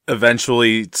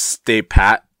eventually stay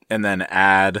pat and then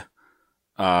add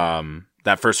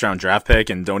that first round draft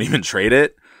pick and don't even trade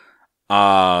it,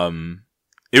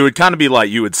 it would kind of be like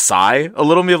you would sigh a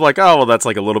little bit of like, oh, well, that's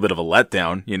like a little bit of a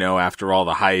letdown, after all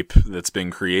the hype that's been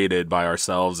created by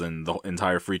ourselves and the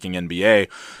entire freaking NBA.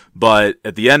 But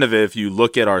at the end of it, if you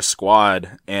look at our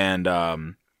squad and,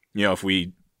 if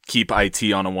we keep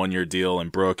IT on a 1-year deal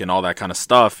and Brooke and all that kind of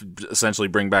stuff, essentially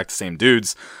bring back the same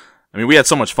dudes. I mean, we had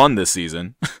so much fun this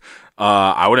season.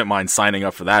 I wouldn't mind signing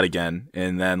up for that again.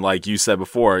 And then, like you said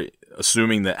before,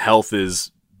 assuming that health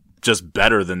is just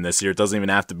better than this year, it doesn't even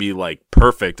have to be like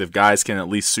perfect. If guys can at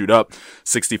least suit up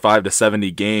 65 to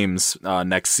 70 games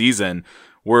next season,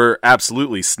 we're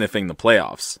absolutely sniffing the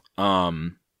playoffs.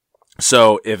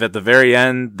 So if at the very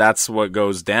end that's what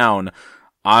goes down,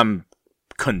 I'm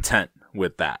content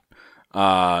with that.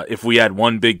 If we add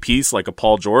one big piece like a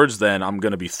Paul George, then I'm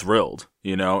going to be thrilled,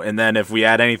 and then if we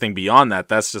add anything beyond that,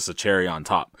 that's just a cherry on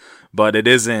top. But it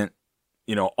isn't,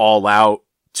 all out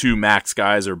 2 max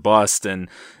guys or bust. And,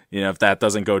 if that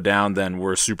doesn't go down, then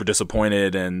we're super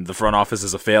disappointed and the front office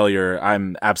is a failure.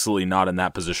 I'm absolutely not in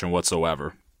that position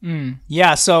whatsoever.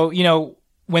 Yeah. So,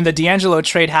 when the D'Angelo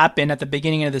trade happened at the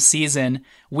beginning of the season,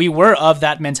 we were of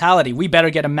that mentality. We better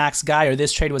get a max guy or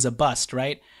this trade was a bust,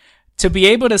 right? To be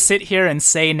able to sit here and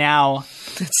say now,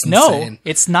 no,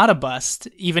 it's not a bust,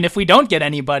 even if we don't get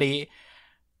anybody.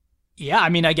 Yeah, I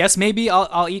mean, I guess maybe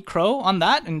I'll eat crow on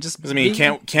that and just. I mean,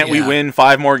 can't we win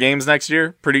 5 more games next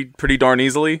year? Pretty darn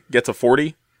easily. Get to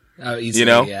 40. Oh, easily.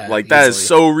 That is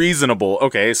so reasonable.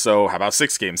 Okay, so how about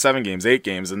 6 games, 7 games, 8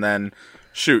 games, and then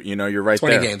shoot, you're right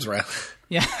 20 there. 20 games, bro.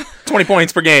 Yeah. 20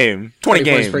 points per game. 20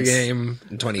 games points per game.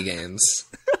 20 games.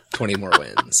 20 more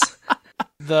wins.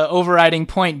 The overriding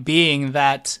point being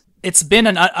that it's been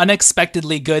an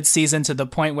unexpectedly good season to the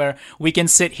point where we can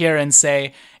sit here and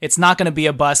say it's not going to be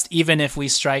a bust even if we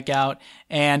strike out.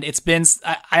 And it's been,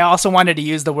 I also wanted to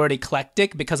use the word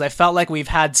eclectic because I felt like we've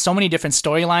had so many different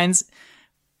storylines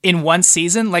in one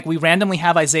season. Like we randomly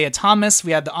have Isaiah Thomas.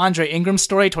 We had the Andre Ingram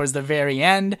story towards the very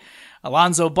end.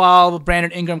 Alonzo Ball,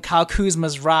 Brandon Ingram, Kyle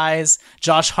Kuzma's rise,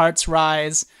 Josh Hart's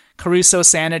rise, Caruso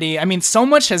sanity. I mean, so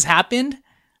much has happened.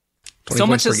 20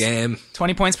 points per game.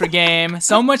 20 points per game.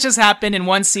 So much has happened in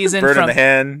one season. Bird in the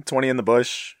hand, 20 in the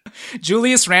bush.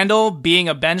 Julius Randle being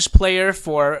a bench player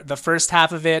for the first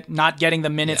half of it, not getting the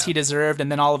minutes he deserved,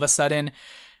 and then all of a sudden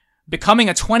becoming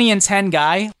a 20-10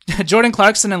 guy. Jordan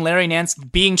Clarkson and Larry Nance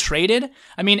being traded.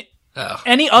 I mean,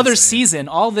 any other season,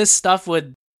 all this stuff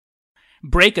would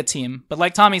break a team. But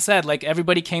like Tommy said, like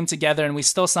everybody came together and we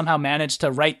still somehow managed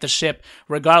to right the ship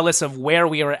regardless of where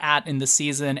we were at in the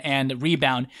season and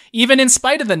rebound, even in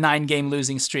spite of the 9-game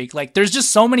losing streak. Like there's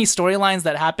just so many storylines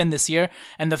that happened this year.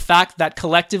 And the fact that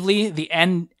collectively the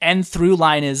end through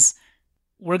line is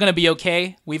we're going to be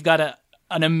okay. We've got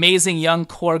an amazing young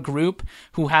core group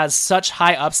who has such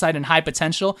high upside and high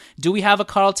potential. Do we have a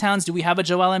Karl Towns? Do we have a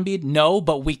Joel Embiid? No,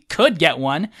 but we could get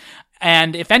one.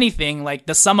 And if anything, like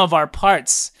the sum of our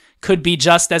parts could be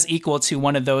just as equal to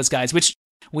one of those guys, which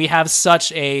we have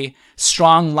such a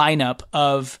strong lineup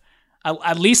of,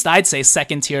 at least I'd say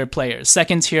second-tier players,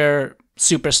 second-tier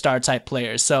superstar type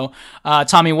players. So,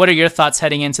 Tommy, what are your thoughts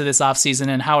heading into this offseason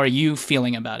and how are you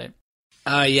feeling about it?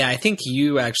 Yeah, I think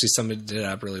you actually summed it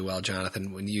up really well,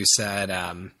 Jonathan, when you said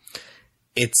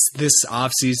this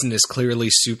offseason is clearly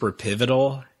super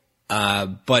pivotal.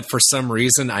 But for some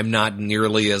reason, I'm not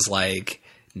nearly as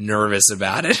nervous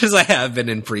about it as I have been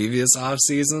in previous off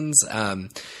seasons.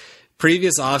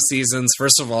 Previous off seasons,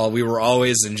 first of all, we were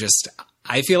always in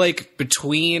I feel like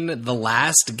between the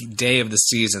last day of the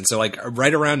season, so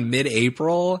right around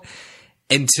mid-April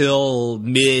until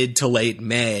mid to late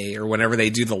May or whenever they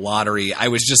do the lottery, I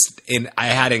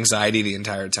had anxiety the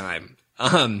entire time.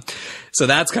 So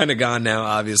that's kind of gone now,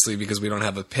 obviously, because we don't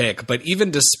have a pick. But even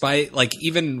despite, like,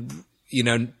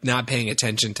 not paying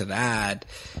attention to that,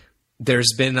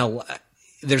 there's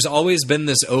always been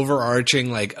this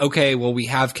overarching, like, okay, well, we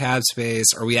have cap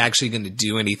space. Are we actually going to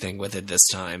do anything with it this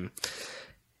time?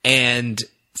 And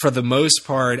for the most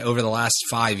part, over the last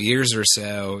 5 years or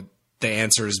so, the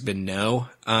answer has been no.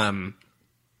 And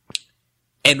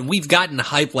we've gotten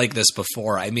hype like this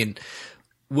before. I mean,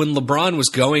 when LeBron was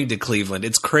going to Cleveland,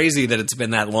 it's crazy that it's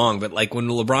been that long, but like when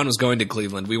LeBron was going to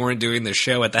Cleveland, we weren't doing the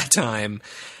show at that time,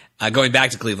 going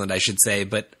back to Cleveland, I should say,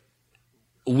 but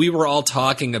we were all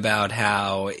talking about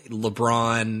how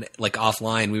LeBron, like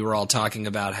offline, we were all talking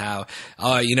about how,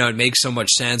 it makes so much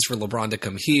sense for LeBron to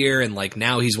come here. And like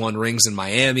now he's won rings in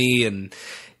Miami, and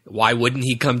why wouldn't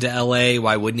he come to LA?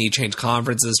 Why wouldn't he change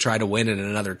conferences, try to win in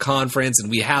another conference?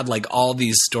 And we had like all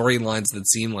these storylines that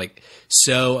seemed like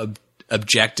so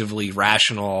objectively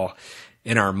rational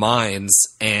in our minds,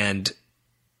 and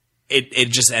it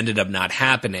just ended up not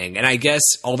happening. And I guess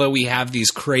although we have these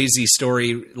crazy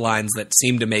storylines that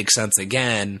seem to make sense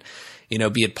again,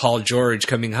 be it Paul George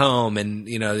coming home, and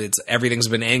everything's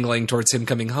been angling towards him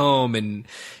coming home, and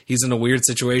he's in a weird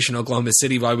situation, Oklahoma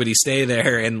City. Why would he stay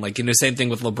there? And like, same thing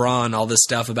with LeBron, all this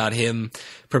stuff about him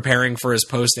preparing for his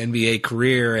post NBA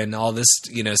career and all this,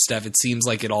 stuff. It seems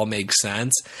like it all makes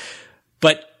sense,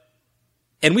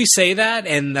 and we say that,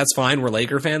 and that's fine. We're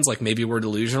Laker fans. Like maybe we're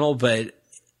delusional, but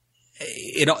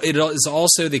it is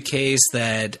also the case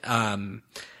that,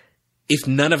 if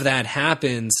none of that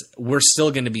happens, we're still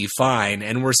going to be fine.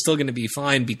 And we're still going to be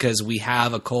fine because we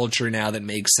have a culture now that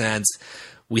makes sense.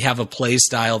 We have a play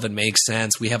style that makes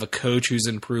sense. We have a coach who's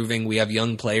improving. We have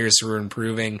young players who are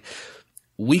improving.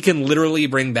 We can literally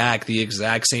bring back the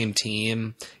exact same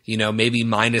team, maybe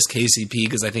minus KCP,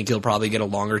 because I think he'll probably get a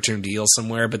longer term deal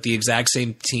somewhere, but the exact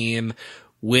same team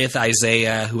with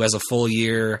Isaiah, who has a full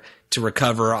year to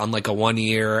recover on like a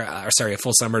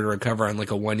full summer to recover on like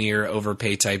a 1 year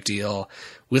overpay type deal,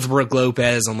 with Brook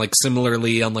Lopez on like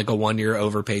similarly on like a 1 year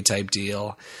overpay type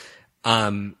deal.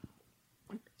 And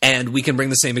we can bring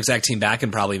the same exact team back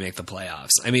and probably make the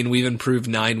playoffs. I mean, we've improved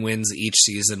 9 wins each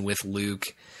season with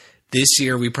Luke. This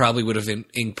year, we probably would have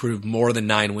improved more than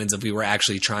 9 wins if we were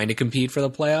actually trying to compete for the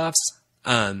playoffs.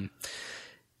 And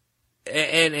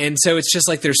so it's just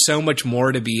like there's so much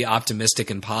more to be optimistic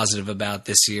and positive about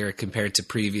this year compared to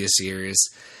previous years.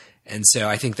 And so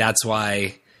I think that's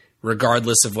why,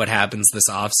 regardless of what happens this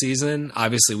offseason,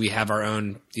 obviously we have our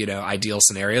own, ideal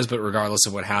scenarios, but regardless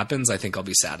of what happens, I think I'll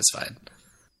be satisfied.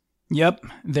 Yep.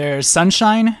 There's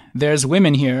sunshine. There's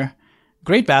women here.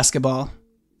 Great basketball.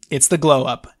 It's the glow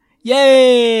up.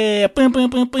 Yay! Boom,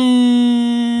 boom, boom,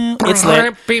 boom. It's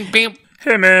lit.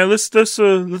 Hey man, let's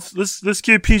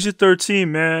keep PG-13,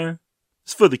 man.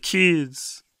 It's for the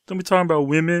kids. Don't be talking about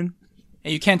women.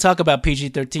 Hey, you can't talk about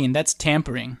PG-13. That's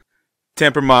tampering.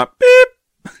 Tamper mop. Beep.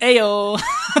 Ayo.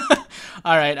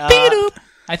 All right.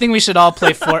 I think we should all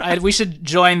play we should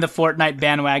join the Fortnite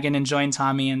bandwagon and join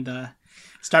Tommy and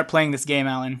start playing this game,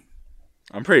 Alan.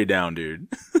 I'm pretty down, dude.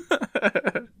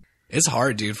 It's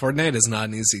hard, dude. Fortnite is not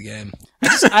an easy game.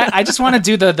 I just want to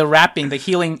do the wrapping, the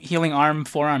healing arm,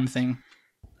 forearm thing.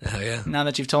 Oh, yeah. Now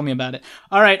that you've told me about it.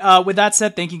 All right. With that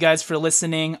said, thank you guys for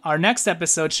listening. Our next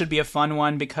episode should be a fun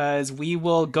one because we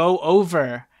will go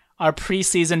over our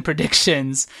preseason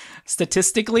predictions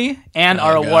statistically and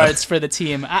our awards for the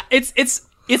team. It's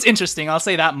interesting. I'll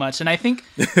say that much. And I think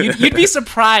you'd be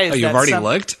surprised. Oh, you've already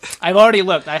looked? I've already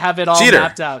looked. I have it all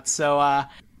mapped out. So,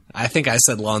 I think I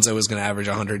said Lonzo was going to average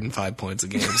 105 points a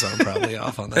game, so I'm probably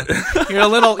off on that. You're a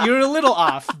little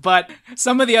off, but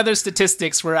some of the other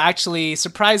statistics were actually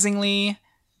surprisingly,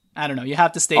 I don't know. You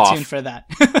have to stay tuned for that.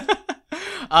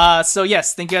 So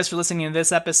yes, thank you guys for listening to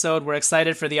this episode. We're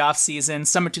excited for the off season.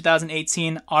 Summer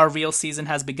 2018, our real season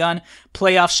has begun.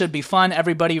 Playoffs should be fun.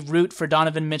 Everybody root for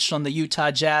Donovan Mitchell and the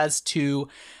Utah Jazz to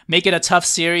make it a tough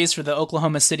series for the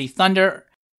Oklahoma City Thunder.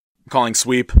 Calling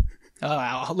sweep.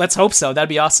 Let's hope so. That'd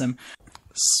be awesome.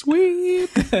 Sweet.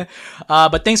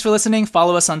 But thanks for listening.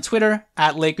 Follow us on Twitter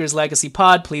at Lakers Legacy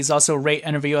Pod. Please also rate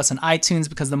and review us on iTunes,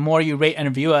 because the more you rate and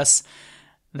review us,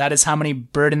 that is how many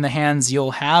bird in the hands you'll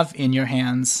have in your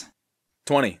hands.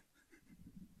 20.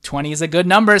 20 is a good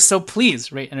number, so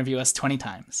please rate and review us 20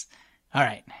 times. All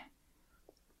right.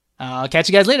 I'll catch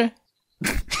you guys later.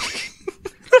 All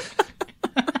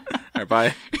right,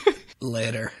 bye.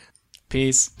 Later.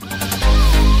 Peace.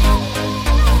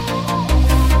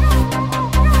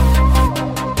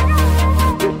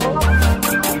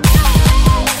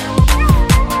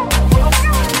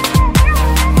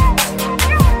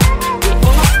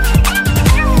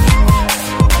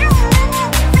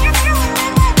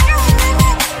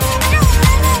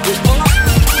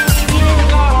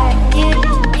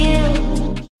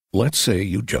 Let's say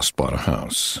you just bought a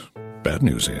house. Bad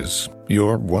news is,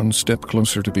 you're one step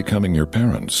closer to becoming your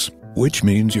parents, which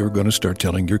means you're going to start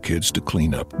telling your kids to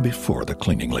clean up before the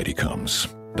cleaning lady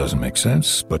comes. Doesn't make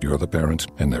sense, but you're the parent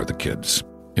and they're the kids.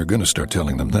 You're going to start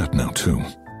telling them that now, too.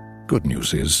 Good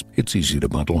news is, it's easy to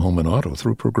bundle home and auto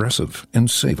through Progressive and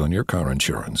save on your car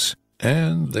insurance.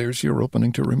 And there's your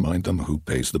opening to remind them who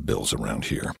pays the bills around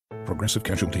here. Progressive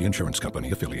Casualty Insurance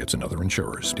Company, affiliates, and other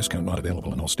insurers. Discount not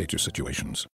available in all states or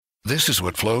situations. This is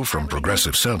what Flo from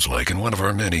Progressive sounds like in one of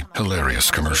our many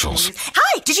hilarious commercials.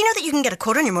 Hi! Did you know that you can get a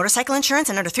quote on your motorcycle insurance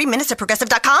in under 3 minutes at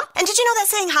Progressive.com? And did you know that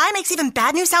saying hi makes even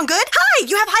bad news sound good? Hi!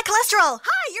 You have high cholesterol!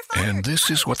 Hi! You're fired! And this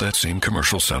is what that same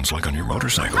commercial sounds like on your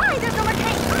motorcycle. Hi! There's no more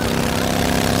pain!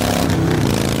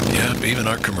 Yeah, even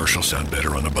our commercials sound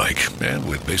better on a bike. And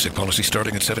with basic policy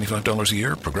starting at $75 a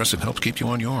year, Progressive helps keep you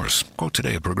on yours. Quote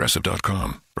today at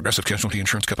Progressive.com. Progressive Casualty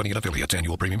Insurance Company and affiliates.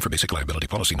 Annual premium for basic liability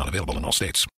policy not available in all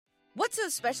states. What's so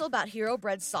special about Hero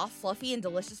Bread's soft, fluffy, and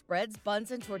delicious breads, buns,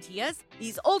 and tortillas?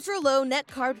 These ultra-low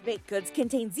net-carb baked goods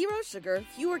contain 0 sugar,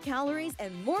 fewer calories,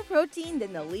 and more protein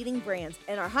than the leading brands,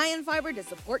 and are high in fiber to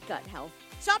support gut health.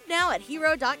 Shop now at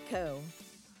Hero.co.